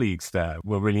kind of colleagues there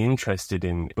were really interested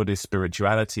in Buddhist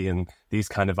spirituality and these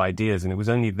kind of ideas. And it was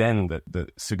only then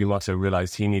that Sugimoto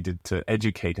realized he needed to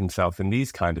educate himself in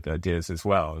these kind of ideas as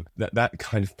well. That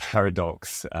kind of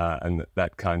paradox and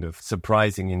that kind of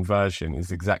surprising inversion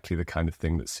is exactly the kind of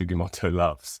thing that Sugimoto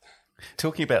loves.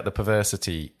 Talking about the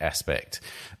perversity aspect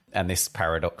and this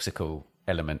paradoxical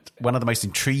element, one of the most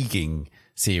intriguing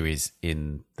series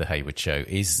in the Hayward Show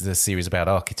is the series about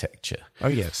architecture. Oh,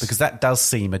 yes. Because that does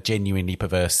seem a genuinely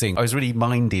perverse thing. I was really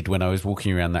minded when I was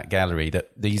walking around that gallery that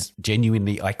these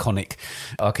genuinely iconic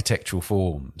architectural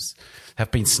forms have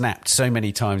been snapped so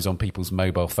many times on people's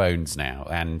mobile phones now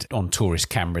and on tourist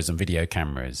cameras and video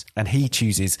cameras. And he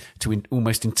chooses to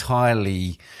almost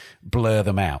entirely blur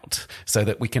them out so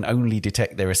that we can only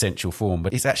detect their essential form.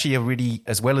 But it's actually a really,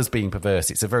 as well as being perverse,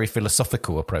 it's a very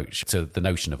philosophical approach to the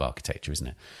notion of architecture, isn't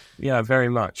it? Yeah, very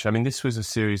much. I mean, this was a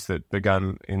series that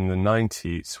began in the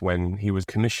 90s when he was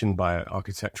commissioned by an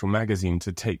architectural magazine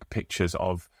to take pictures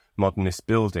of modernist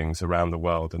buildings around the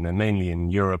world. And they're mainly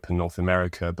in Europe and North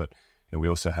America, but we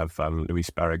also have Luis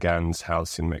Barragan's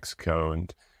house in Mexico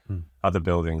and other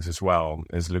buildings as well.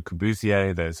 There's Le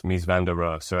Corbusier, there's Mies van der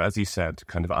Rohe. So as you said,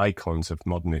 kind of icons of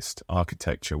modernist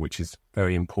architecture, which is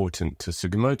very important to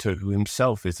Sugimoto, who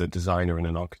himself is a designer and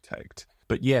an architect.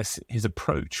 But yes, his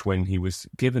approach when he was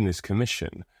given this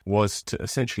commission was to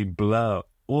essentially blur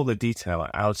all the detail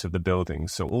out of the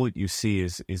buildings. So all you see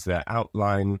is their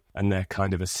outline and their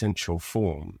kind of essential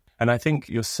form. And I think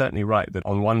you're certainly right that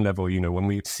on one level, when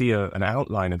we see an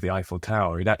outline of the Eiffel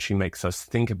Tower, it actually makes us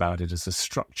think about it as a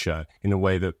structure in a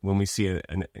way that when we see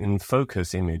an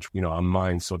in-focus image, our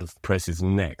mind sort of presses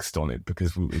next on it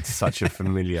because it's such a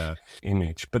familiar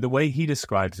image. But the way he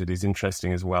describes it is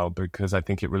interesting as well, because I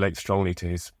think it relates strongly to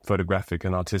his photographic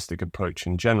and artistic approach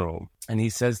in general. And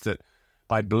he says that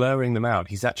by blurring them out,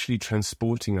 he's actually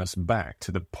transporting us back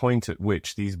to the point at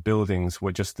which these buildings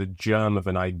were just the germ of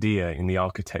an idea in the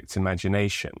architect's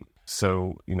imagination.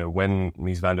 So, when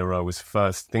Mies van der Rohe was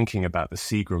first thinking about the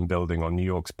Seagram building on New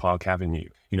York's Park Avenue,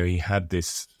 he had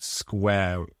this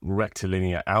square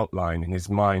rectilinear outline in his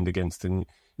mind against the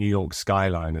New York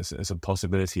skyline as a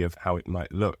possibility of how it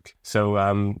might look. So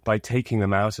by taking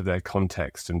them out of their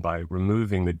context and by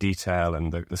removing the detail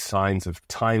and the signs of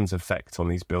time's effect on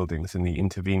these buildings in the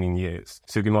intervening years,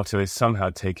 Sugimoto is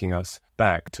somehow taking us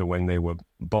back to when they were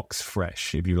box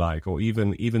fresh, if you like, or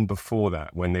even before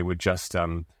that, when they were just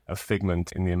a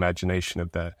figment in the imagination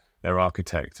of their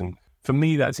architect. And for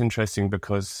me, that's interesting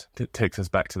because it takes us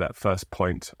back to that first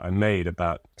point I made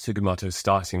about Sugimoto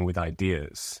starting with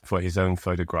ideas for his own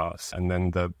photographs and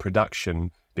then the production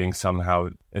being somehow,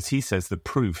 as he says, the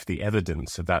proof, the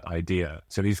evidence of that idea.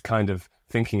 So he's kind of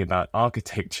thinking about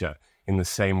architecture in the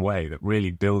same way, that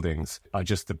really buildings are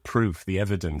just the proof, the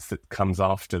evidence that comes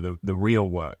after the real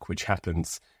work, which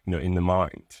happens, in the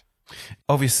mind.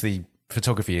 Obviously,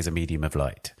 photography is a medium of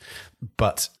light.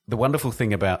 But the wonderful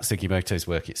thing about Sugimoto's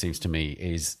work, it seems to me,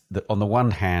 is that on the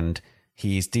one hand,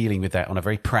 he is dealing with that on a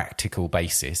very practical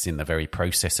basis in the very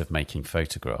process of making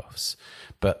photographs.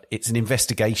 But it's an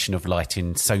investigation of light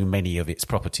in so many of its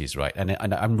properties, right? And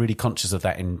I'm really conscious of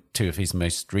that in two of his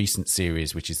most recent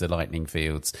series, which is the lightning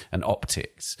fields and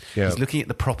optics. Yeah. He's looking at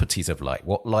the properties of light,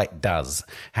 what light does,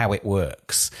 how it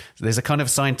works. So there's a kind of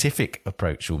scientific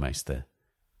approach almost there.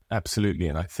 Absolutely.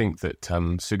 And I think that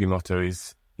Sugimoto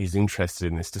is interested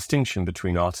in this distinction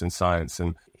between art and science,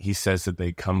 and he says that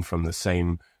they come from the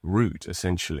same root,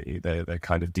 essentially. They're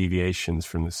kind of deviations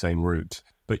from the same root.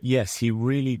 But yes, he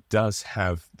really does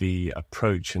have the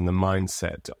approach and the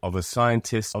mindset of a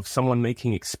scientist, of someone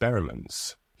making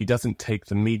experiments. He doesn't take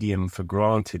the medium for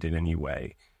granted in any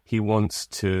way. He wants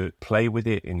to play with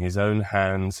it in his own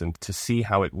hands and to see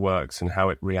how it works and how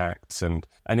it reacts. And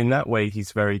in that way,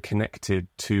 he's very connected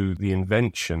to the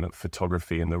invention of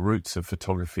photography and the roots of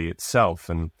photography itself.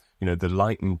 And, the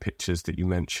lightning pictures that you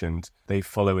mentioned, they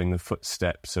follow in the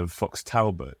footsteps of Fox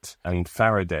Talbot and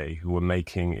Faraday, who were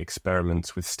making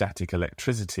experiments with static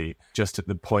electricity just at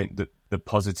the point that the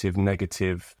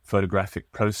positive-negative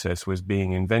photographic process was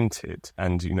being invented.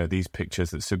 And, these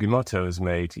pictures that Sugimoto has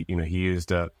made, he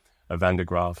used a Van de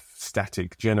Graaff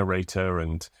static generator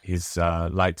and his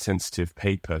light-sensitive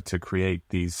paper to create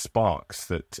these sparks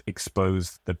that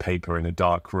expose the paper in a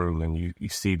dark room. And you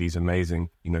see these amazing,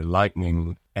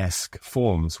 lightning-esque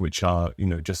forms, which are,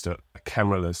 just a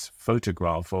cameraless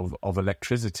photograph of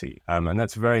electricity. And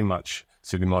that's very much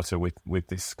Sugimoto with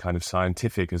this kind of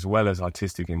scientific as well as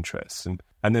artistic interests.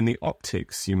 And then the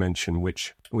optics you mentioned,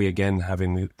 which we again have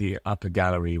in the upper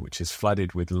gallery, which is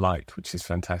flooded with light, which is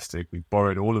fantastic. We've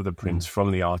borrowed all of the prints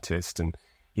from the artist, and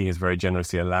he has very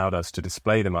generously allowed us to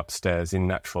display them upstairs in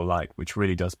natural light, which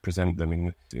really does present them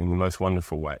in the most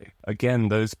wonderful way. Again,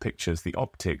 those pictures, the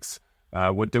optics,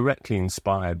 were directly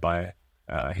inspired by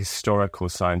historical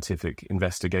scientific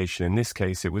investigation. In this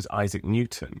case, it was Isaac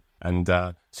Newton. And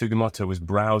Sugimoto was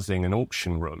browsing an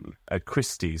auction room at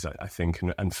Christie's, I think,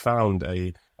 and found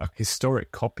a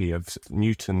historic copy of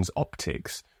Newton's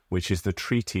Optics, which is the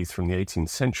treatise from the 18th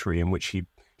century in which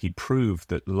he proved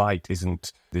that light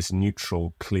isn't this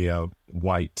neutral, clear,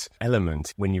 white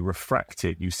element. When you refract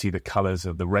it, you see the colors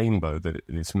of the rainbow that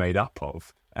it's made up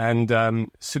of. And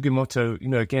Sugimoto,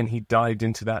 again, he dived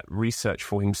into that research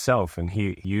for himself, and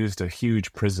he used a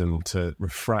huge prism to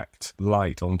refract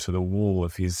light onto the wall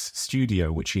of his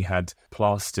studio, which he had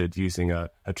plastered using a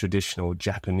traditional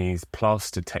Japanese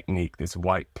plaster technique, this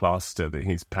white plaster that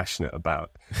he's passionate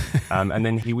about. And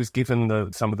then he was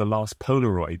given some of the last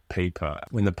Polaroid paper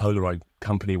when the Polaroid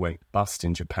company went bust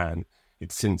in Japan.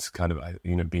 It's since kind of,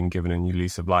 been given a new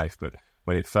lease of life, but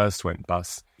when it first went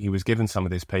bust, he was given some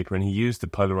of this paper, and he used the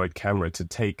Polaroid camera to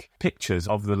take pictures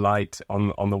of the light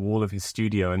on the wall of his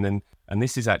studio. And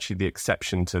this is actually the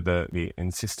exception to the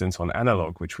insistence on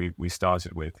analog, which we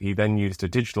started with. He then used a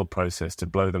digital process to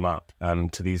blow them up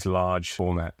to these large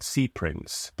format C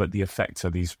prints. But the effects are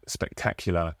these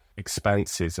spectacular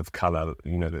expanses of color,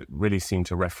 that really seem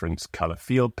to reference color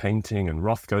field painting and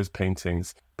Rothko's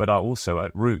paintings, but are also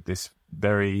at root this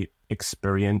very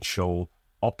experiential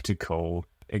optical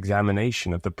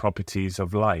examination of the properties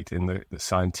of light in the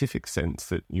scientific sense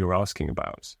that you're asking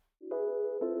about.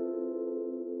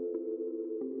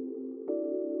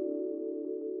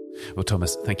 Well,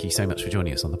 Thomas, thank you so much for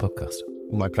joining us on the podcast.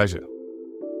 My pleasure.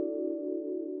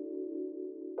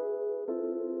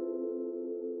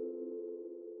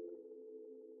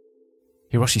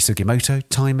 Hiroshi Sugimoto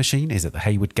Time Machine is at the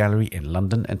Hayward Gallery in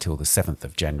London until the 7th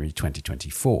of January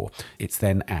 2024. It's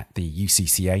then at the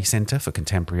UCCA Centre for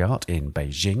Contemporary Art in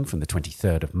Beijing from the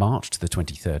 23rd of March to the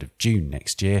 23rd of June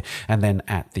next year, and then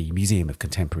at the Museum of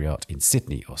Contemporary Art in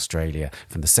Sydney, Australia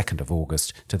from the 2nd of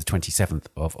August to the 27th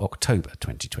of October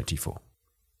 2024.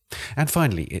 And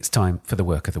finally, it's time for the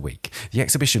Work of the Week. The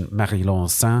exhibition Marie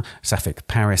Laurencin, Sapphic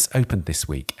Paris opened this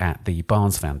week at the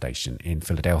Barnes Foundation in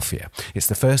Philadelphia. It's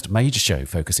the first major show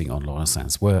focusing on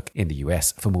Laurencin's work in the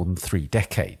US for more than 3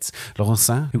 decades.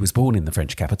 Laurencin, who was born in the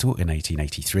French capital in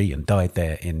 1883 and died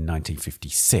there in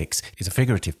 1956, is a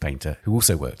figurative painter who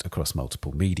also worked across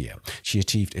multiple media. She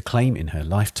achieved acclaim in her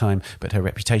lifetime, but her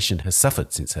reputation has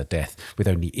suffered since her death, with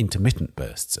only intermittent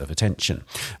bursts of attention.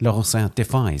 Laurencin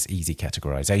defies easy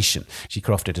categorization isolation. She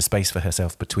crafted a space for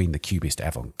herself between the Cubist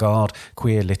avant-garde,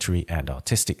 queer, literary and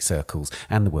artistic circles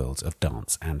and the worlds of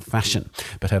dance and fashion.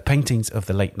 But her paintings of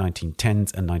the late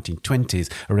 1910s and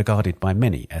 1920s are regarded by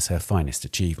many as her finest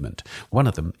achievement. One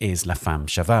of them is La Femme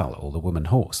Cheval, or The Woman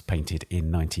Horse, painted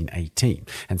in 1918.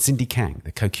 And Cindy Kang,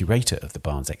 the co-curator of the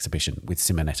Barnes exhibition with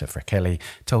Simonetta Fratelli,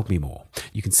 told me more.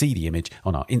 You can see the image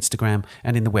on our Instagram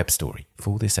and in the web story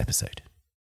for this episode.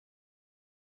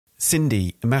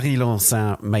 Cindy, Marie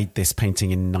Laurencin made this painting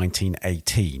in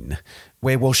 1918.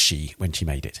 Where was she when she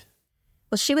made it?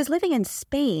 Well, she was living in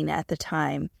Spain at the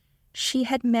time. She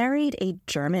had married a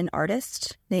German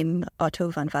artist named Otto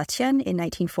von Watian in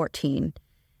 1914.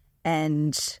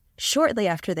 And shortly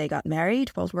after they got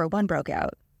married, World War I broke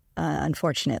out,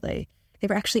 unfortunately. They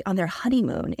were actually on their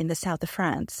honeymoon in the south of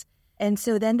France. And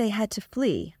so then they had to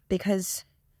flee because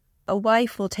a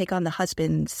wife will take on the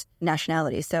husband's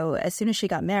nationality. So as soon as she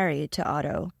got married to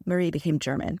Otto, Marie became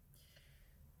German.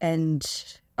 And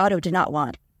Otto did not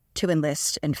want to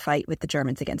enlist and fight with the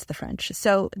Germans against the French.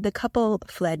 So the couple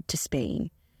fled to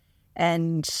Spain.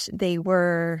 And they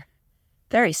were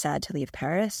very sad to leave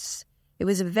Paris. It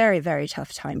was a very, very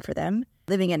tough time for them,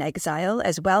 living in exile,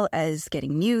 as well as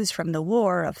getting news from the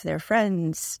war of their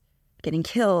friends getting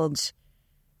killed.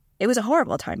 It was a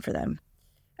horrible time for them.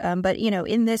 But,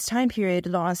 in this time period,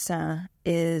 Laurencin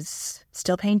is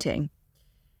still painting.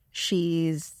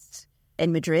 She's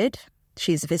in Madrid.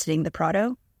 She's visiting the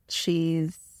Prado.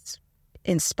 She's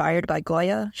inspired by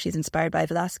Goya. She's inspired by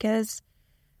Velázquez.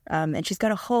 And she's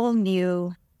got a whole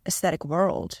new aesthetic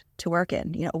world to work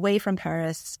in, away from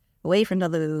Paris, away from the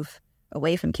Louvre,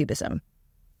 away from Cubism.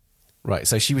 Right,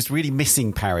 so she was really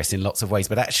missing Paris in lots of ways,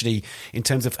 but actually, in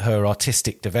terms of her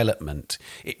artistic development,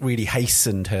 it really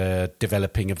hastened her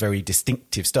developing a very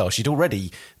distinctive style. She'd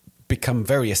already become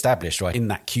very established, right, in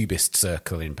that Cubist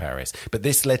circle in Paris, but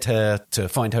this led her to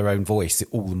find her own voice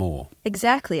all the more.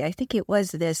 Exactly. I think it was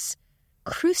this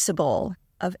crucible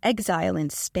of exile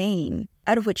in Spain,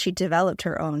 out of which she developed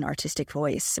her own artistic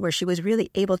voice, where she was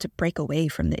really able to break away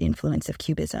from the influence of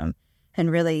Cubism and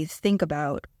really think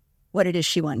about what it is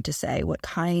she wanted to say. What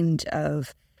kind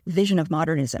of vision of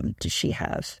modernism does she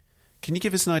have? Can you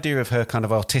give us an idea of her kind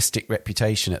of artistic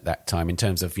reputation at that time in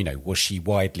terms of, was she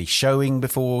widely showing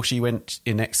before she went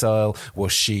in exile?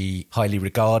 Was she highly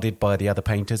regarded by the other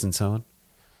painters and so on?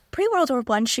 Pre-World War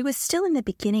I, she was still in the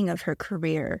beginning of her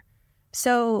career.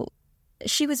 So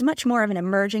she was much more of an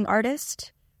emerging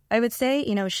artist, I would say.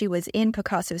 She was in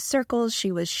Picasso's circles.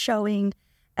 She was showing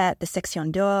at the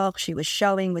Section d'Or. She was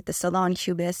showing with the Salon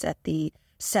Cubist at the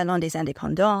Salon des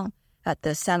Indépendants, at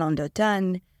the Salon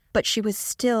d'Automne. But she was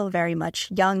still very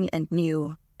much young and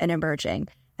new and emerging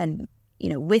and,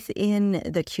 within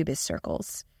the Cubist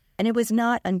circles. And it was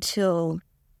not until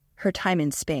her time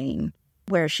in Spain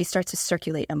where she starts to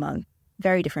circulate among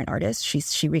very different artists.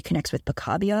 She reconnects with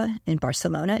Picabia in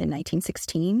Barcelona in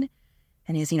 1916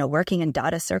 and is, working in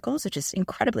Dada circles, which is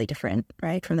incredibly different,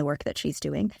 right, from the work that she's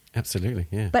doing. Absolutely,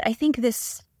 yeah. But I think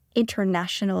this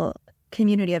international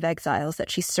community of exiles that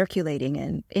she's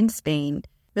circulating in Spain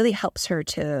really helps her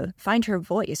to find her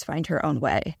voice, find her own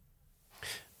way.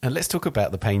 And let's talk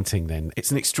about the painting then. It's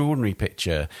an extraordinary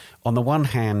picture. On the one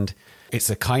hand, it's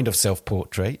a kind of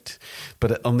self-portrait,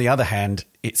 but on the other hand,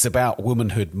 it's about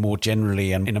womanhood more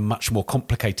generally and in a much more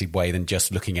complicated way than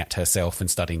just looking at herself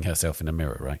and studying herself in a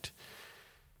mirror, right?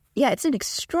 Yeah, it's an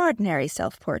extraordinary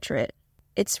self-portrait.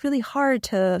 It's really hard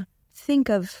to think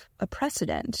of a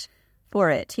precedent for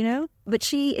it, But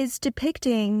she is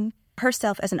depicting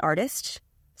herself as an artist.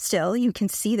 Still, you can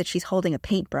see that she's holding a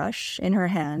paintbrush in her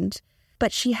hand,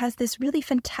 but she has this really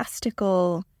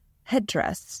fantastical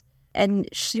headdress, and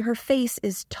her face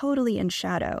is totally in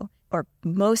shadow, or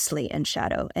mostly in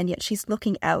shadow, and yet she's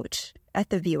looking out at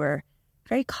the viewer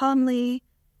very calmly,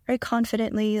 very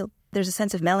confidently. There's a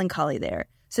sense of melancholy there.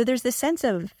 So there's this sense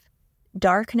of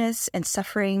darkness and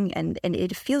suffering, and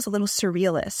it feels a little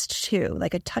surrealist, too,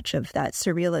 like a touch of that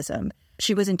surrealism.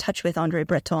 She was in touch with André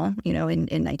Breton, in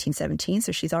 1917,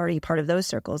 so she's already part of those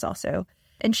circles also.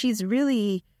 And she's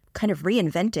really kind of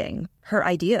reinventing her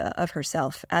idea of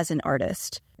herself as an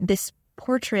artist. This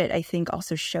portrait, I think,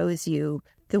 also shows you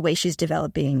the way she's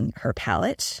developing her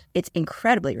palette. It's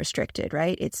incredibly restricted,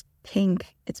 right? It's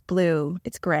pink, it's blue,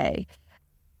 it's gray.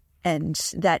 And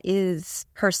that is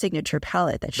her signature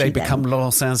palette that she They become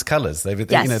Laurencin's colours.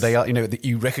 Yes. They are,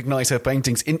 you recognise her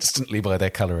paintings instantly by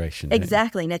their coloration.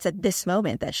 Exactly. And it's at this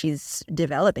moment that she's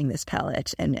developing this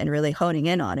palette and really honing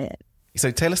in on it.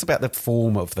 So tell us about the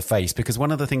form of the face, because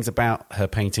one of the things about her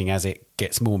painting as it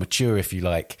gets more mature, if you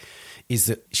like, is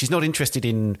that she's not interested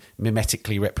in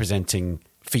mimetically representing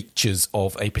features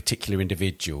of a particular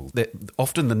individual. That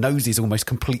often the noses almost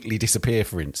completely disappear,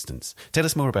 for instance. Tell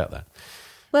us more about that.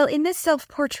 Well, in this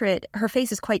self-portrait, her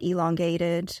face is quite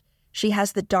elongated. She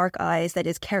has the dark eyes that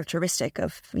is characteristic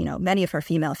of, many of her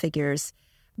female figures.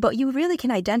 But you really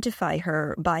can identify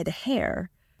her by the hair,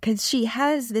 because she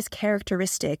has this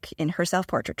characteristic in her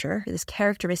self-portraiture, this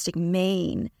characteristic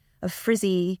mane of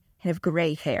frizzy, kind of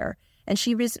gray hair. And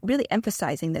she was really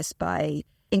emphasizing this by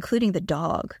including the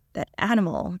dog, that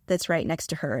animal that's right next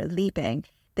to her, leaping.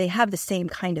 They have the same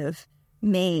kind of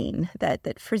mane,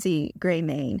 that frizzy gray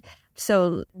mane.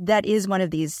 So that is one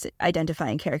of these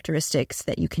identifying characteristics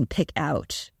that you can pick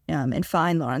out and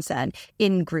find Laurencin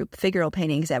in group figural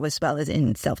paintings as well as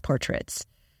in self-portraits.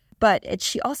 But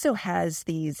she also has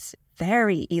these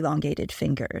very elongated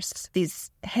fingers,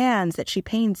 these hands that she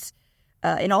paints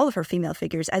in all of her female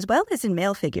figures as well as in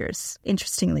male figures,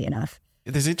 interestingly enough.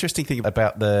 There's an interesting thing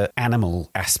about the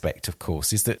animal aspect, of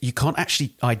course, is that you can't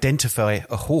actually identify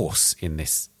a horse in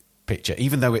this picture,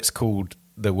 even though it's called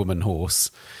the woman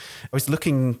horse. I was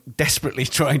looking desperately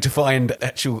trying to find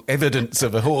actual evidence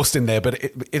of a horse in there, but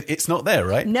it's not there,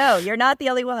 right? No, you're not the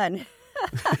only one.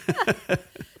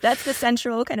 That's the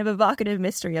central kind of evocative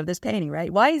mystery of this painting,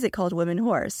 right? Why is it called woman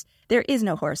horse? There is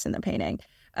no horse in the painting.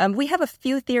 We have a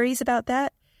few theories about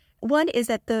that. One is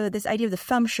that this idea of the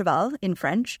femme cheval in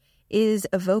French is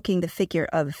evoking the figure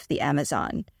of the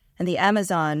Amazon. And the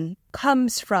Amazon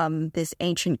comes from this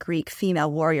ancient Greek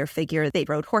female warrior figure. They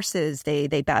rode horses, they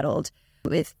battled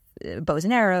with bows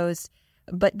and arrows.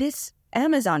 But this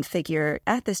Amazon figure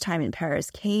at this time in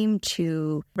Paris came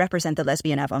to represent the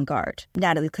lesbian avant-garde.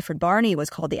 Natalie Clifford Barney was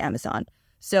called the Amazon.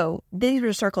 So these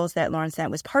were circles that Laurencin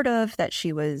was part of, that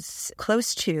she was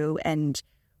close to. And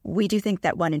we do think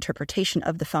that one interpretation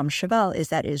of the femme cheval is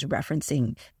that it is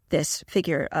referencing this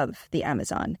figure of the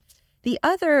Amazon. The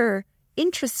other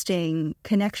interesting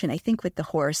connection, I think, with the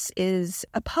horse is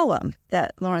a poem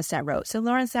that Laurencin wrote. So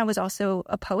Laurencin was also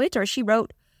a poet, or she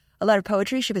wrote a lot of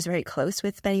poetry. She was very close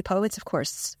with many poets. Of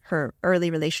course, her early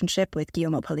relationship with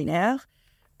Guillaume Apollinaire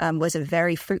was a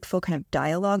very fruitful kind of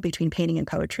dialogue between painting and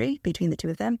poetry, between the two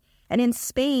of them. And in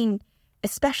Spain,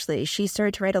 especially, she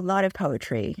started to write a lot of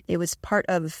poetry. It was part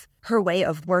of her way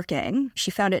of working.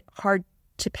 She found it hard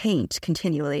to paint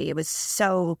continually. It was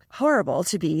so horrible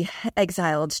to be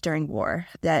exiled during war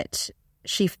that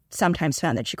she sometimes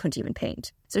found that she couldn't even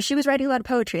paint. So she was writing a lot of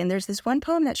poetry, and there's this one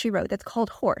poem that she wrote that's called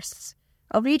Horse.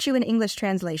 I'll read you an English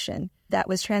translation that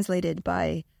was translated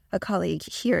by a colleague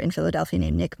here in Philadelphia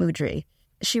named Nick Moudry.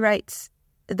 She writes,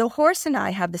 "The horse and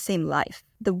I have the same life.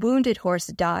 The wounded horse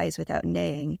dies without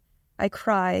neighing. I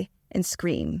cry and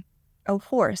scream. Oh,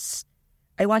 horse,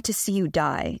 I want to see you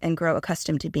die and grow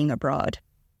accustomed to being abroad."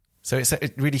 So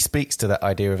it really speaks to that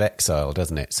idea of exile,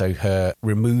 doesn't it? So her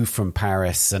removed from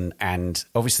Paris and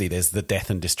obviously there's the death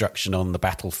and destruction on the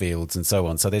battlefields and so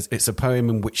on. So it's a poem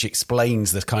in which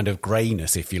explains the kind of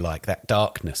greyness, if you like, that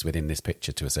darkness within this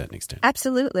picture to a certain extent.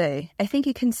 Absolutely. I think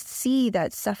you can see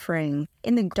that suffering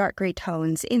in the dark grey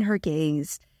tones, in her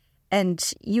gaze. And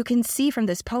you can see from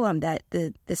this poem that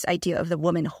this idea of the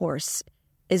woman horse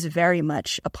is very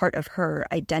much a part of her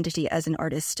identity as an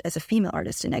artist, as a female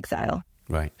artist in exile.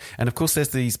 Right. And of course, there's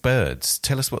these birds.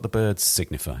 Tell us what the birds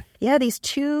signify. Yeah, these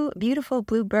two beautiful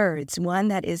blue birds, one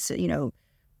that is,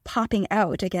 popping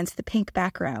out against the pink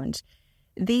background.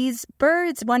 These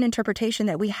birds, one interpretation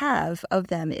that we have of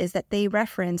them is that they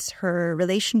reference her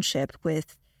relationship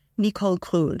with Nicole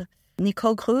Krull.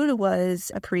 Nicole Krull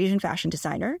was a Parisian fashion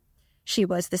designer. She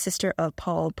was the sister of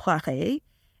Paul Poiret,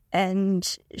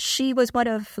 and she was one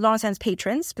of Laurencin's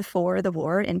patrons before the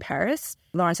war in Paris.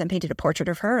 Laurencin painted a portrait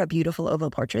of her, a beautiful oval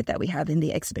portrait that we have in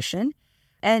the exhibition.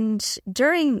 And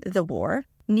during the war,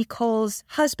 Nicole's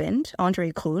husband,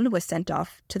 André Krull, was sent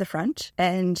off to the front,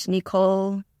 and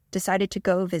Nicole decided to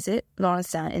go visit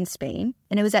Laurencin in Spain.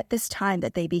 And it was at this time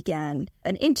that they began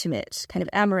an intimate, kind of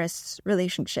amorous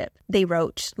relationship. They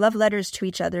wrote love letters to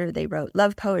each other. They wrote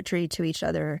love poetry to each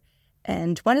other.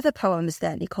 And one of the poems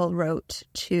that Nicole wrote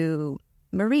to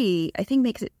Marie, I think,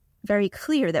 makes it very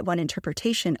clear that one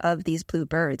interpretation of these blue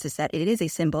birds is that it is a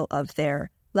symbol of their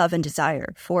love and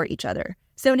desire for each other.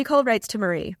 So Nicole writes to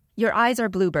Marie, "Your eyes are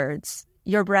bluebirds.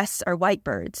 Your breasts are white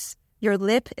birds. Your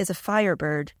lip is a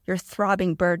firebird, your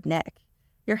throbbing bird neck.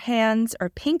 Your hands are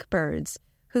pink birds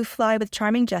who fly with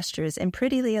charming gestures and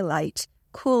prettily alight,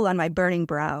 cool on my burning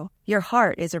brow. Your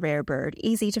heart is a rare bird,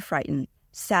 easy to frighten,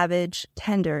 savage,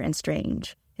 tender, and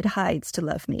strange. It hides to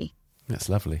love me." That's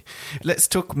lovely. Let's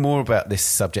talk more about this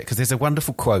subject, because there's a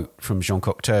wonderful quote from Jean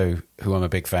Cocteau, who I'm a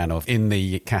big fan of, in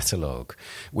the catalogue,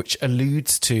 which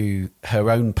alludes to her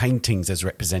own paintings as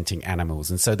representing animals.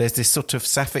 And so there's this sort of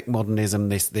sapphic modernism,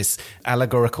 this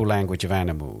allegorical language of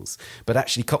animals. But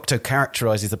actually Cocteau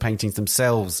characterises the paintings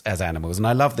themselves as animals. And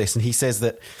I love this. And he says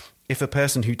that if a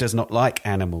person who does not like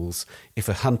animals, if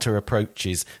a hunter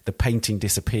approaches, the painting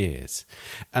disappears.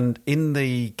 And in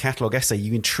the catalogue essay,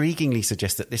 you intriguingly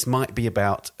suggest that this might be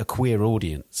about a queer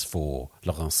audience for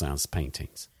Laurencin's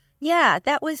paintings. Yeah,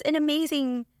 that was an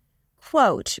amazing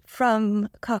quote from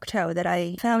Cocteau that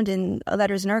I found in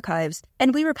Letters and Archives.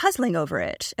 And we were puzzling over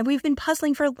it. And we've been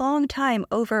puzzling for a long time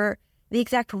over the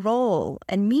exact role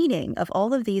and meaning of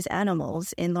all of these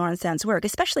animals in Laurencin's work,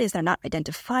 especially as they're not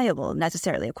identifiable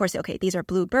necessarily. Of course, okay, these are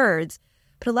blue birds,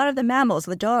 but a lot of the mammals,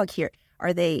 the dog here,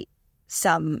 are they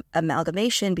some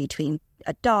amalgamation between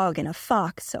a dog and a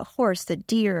fox, a horse, a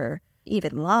deer,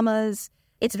 even llamas?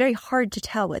 It's very hard to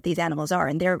tell what these animals are,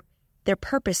 and they're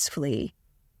purposefully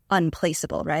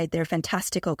unplaceable, right? They're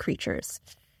fantastical creatures.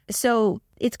 So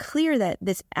it's clear that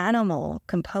this animal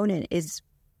component is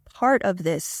part of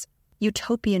this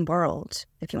utopian world,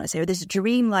 if you want to say, or this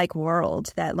dreamlike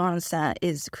world that Laurencin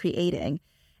is creating.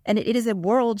 And it is a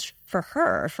world for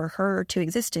her to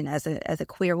exist in as a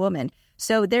queer woman.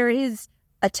 So there is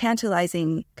a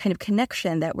tantalizing kind of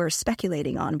connection that we're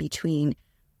speculating on between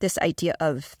this idea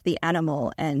of the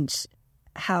animal and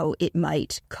how it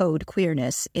might code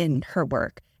queerness in her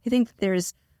work. I think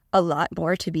there's a lot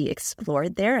more to be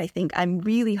explored there. I think I'm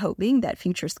really hoping that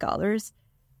future scholars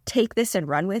take this and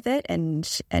run with it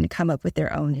and come up with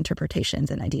their own interpretations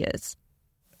and ideas.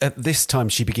 At this time,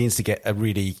 she begins to get a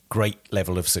really great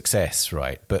level of success,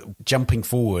 right? But jumping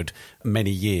forward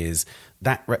many years,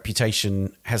 that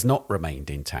reputation has not remained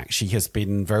intact. She has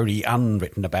been very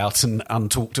unwritten about and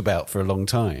untalked about for a long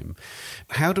time.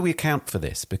 How do we account for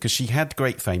this? Because she had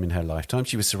great fame in her lifetime.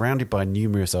 She was surrounded by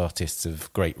numerous artists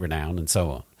of great renown and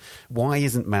so on. Why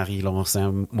isn't Marie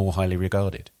Laurencin more highly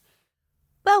regarded?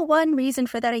 Well, one reason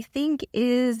for that, I think,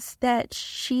 is that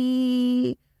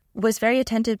she was very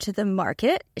attentive to the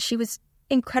market. She was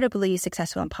incredibly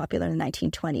successful and popular in the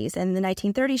 1920s. And in the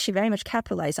 1930s, she very much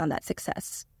capitalized on that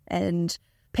success and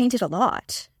painted a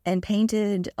lot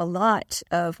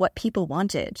of what people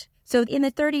wanted. So in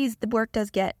the 30s, the work does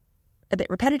get a bit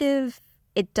repetitive.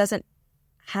 It doesn't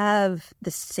have the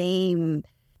same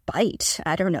bite,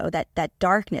 I don't know, that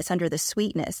darkness under the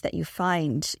sweetness that you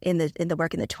find in the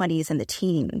work in the 20s and the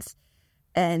teens.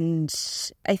 And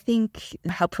I think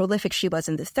how prolific she was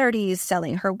in the 30s,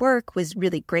 selling her work was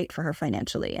really great for her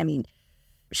financially. I mean,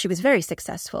 she was very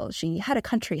successful. She had a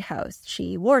country house.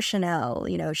 She wore Chanel.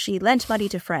 She lent money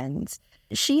to friends.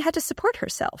 She had to support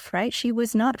herself, right? She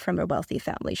was not from a wealthy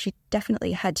family. She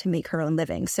definitely had to make her own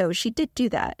living. So she did do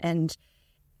that. And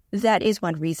that is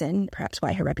one reason, perhaps,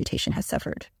 why her reputation has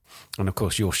suffered. And of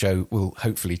course, your show will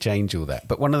hopefully change all that.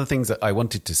 But one of the things that I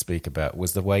wanted to speak about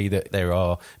was the way that there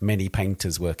are many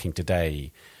painters working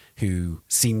today who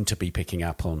seem to be picking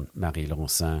up on Marie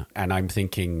Laurencin. And I'm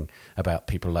thinking about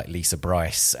people like Lisa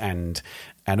Bryce and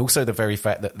also the very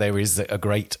fact that there is a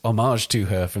great homage to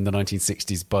her from the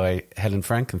 1960s by Helen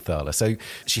Frankenthaler. So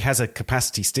she has a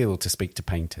capacity still to speak to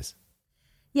painters.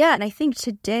 Yeah, and I think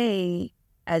today,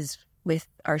 as with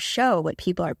our show, what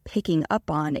people are picking up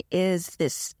on is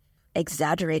this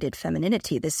exaggerated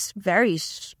femininity, this very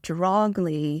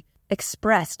strongly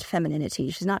expressed femininity.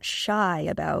 She's not shy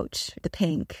about the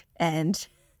pink and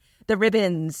the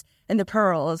ribbons and the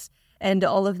pearls and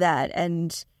all of that.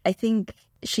 And I think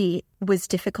she was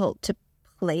difficult to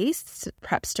place,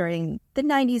 perhaps during the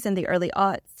 90s and the early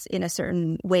aughts, in a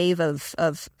certain wave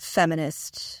of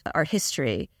feminist art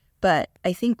history. But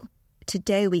I think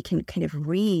today we can kind of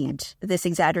read this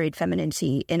exaggerated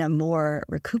femininity in a more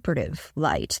recuperative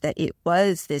light, that it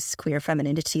was this queer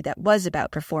femininity that was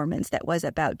about performance, that was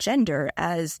about gender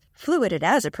as fluid and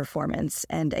as a performance.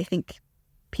 And I think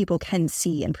people can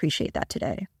see and appreciate that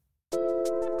today.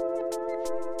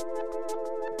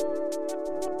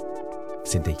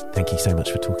 Cindy, thank you so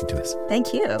much for talking to us.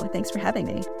 Thank you. Thanks for having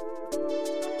me.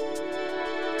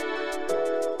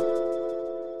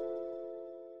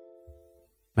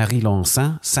 Marie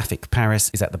Laurencin, Sapphic Paris,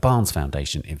 is at the Barnes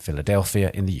Foundation in Philadelphia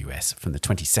in the US from the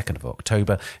 22nd of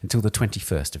October until the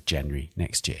 21st of January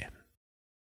next year.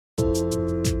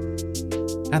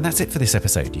 And that's it for this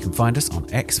episode. You can find us on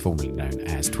X, formerly known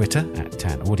as Twitter,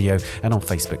 @TanAudio, and on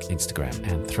Facebook, Instagram,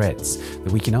 and Threads.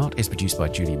 The Week in Art is produced by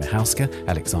Julie Michalska,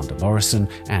 Alexander Laurencin,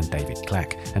 and David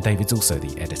Clack, and David's also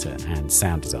the editor and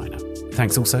sound designer.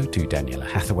 Thanks also to Daniela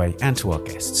Hathaway and to our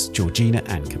guests, Georgina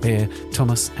and Kabir,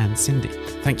 Thomas and Cindy.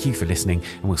 Thank you for listening,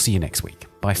 and we'll see you next week.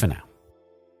 Bye for now.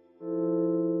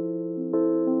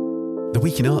 The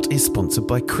Week in Art is sponsored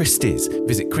by Christie's.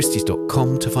 Visit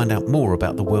christies.com to find out more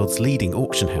about the world's leading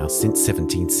auction house since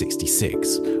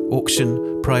 1766.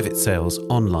 Auction, private sales,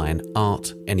 online,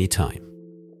 art, anytime.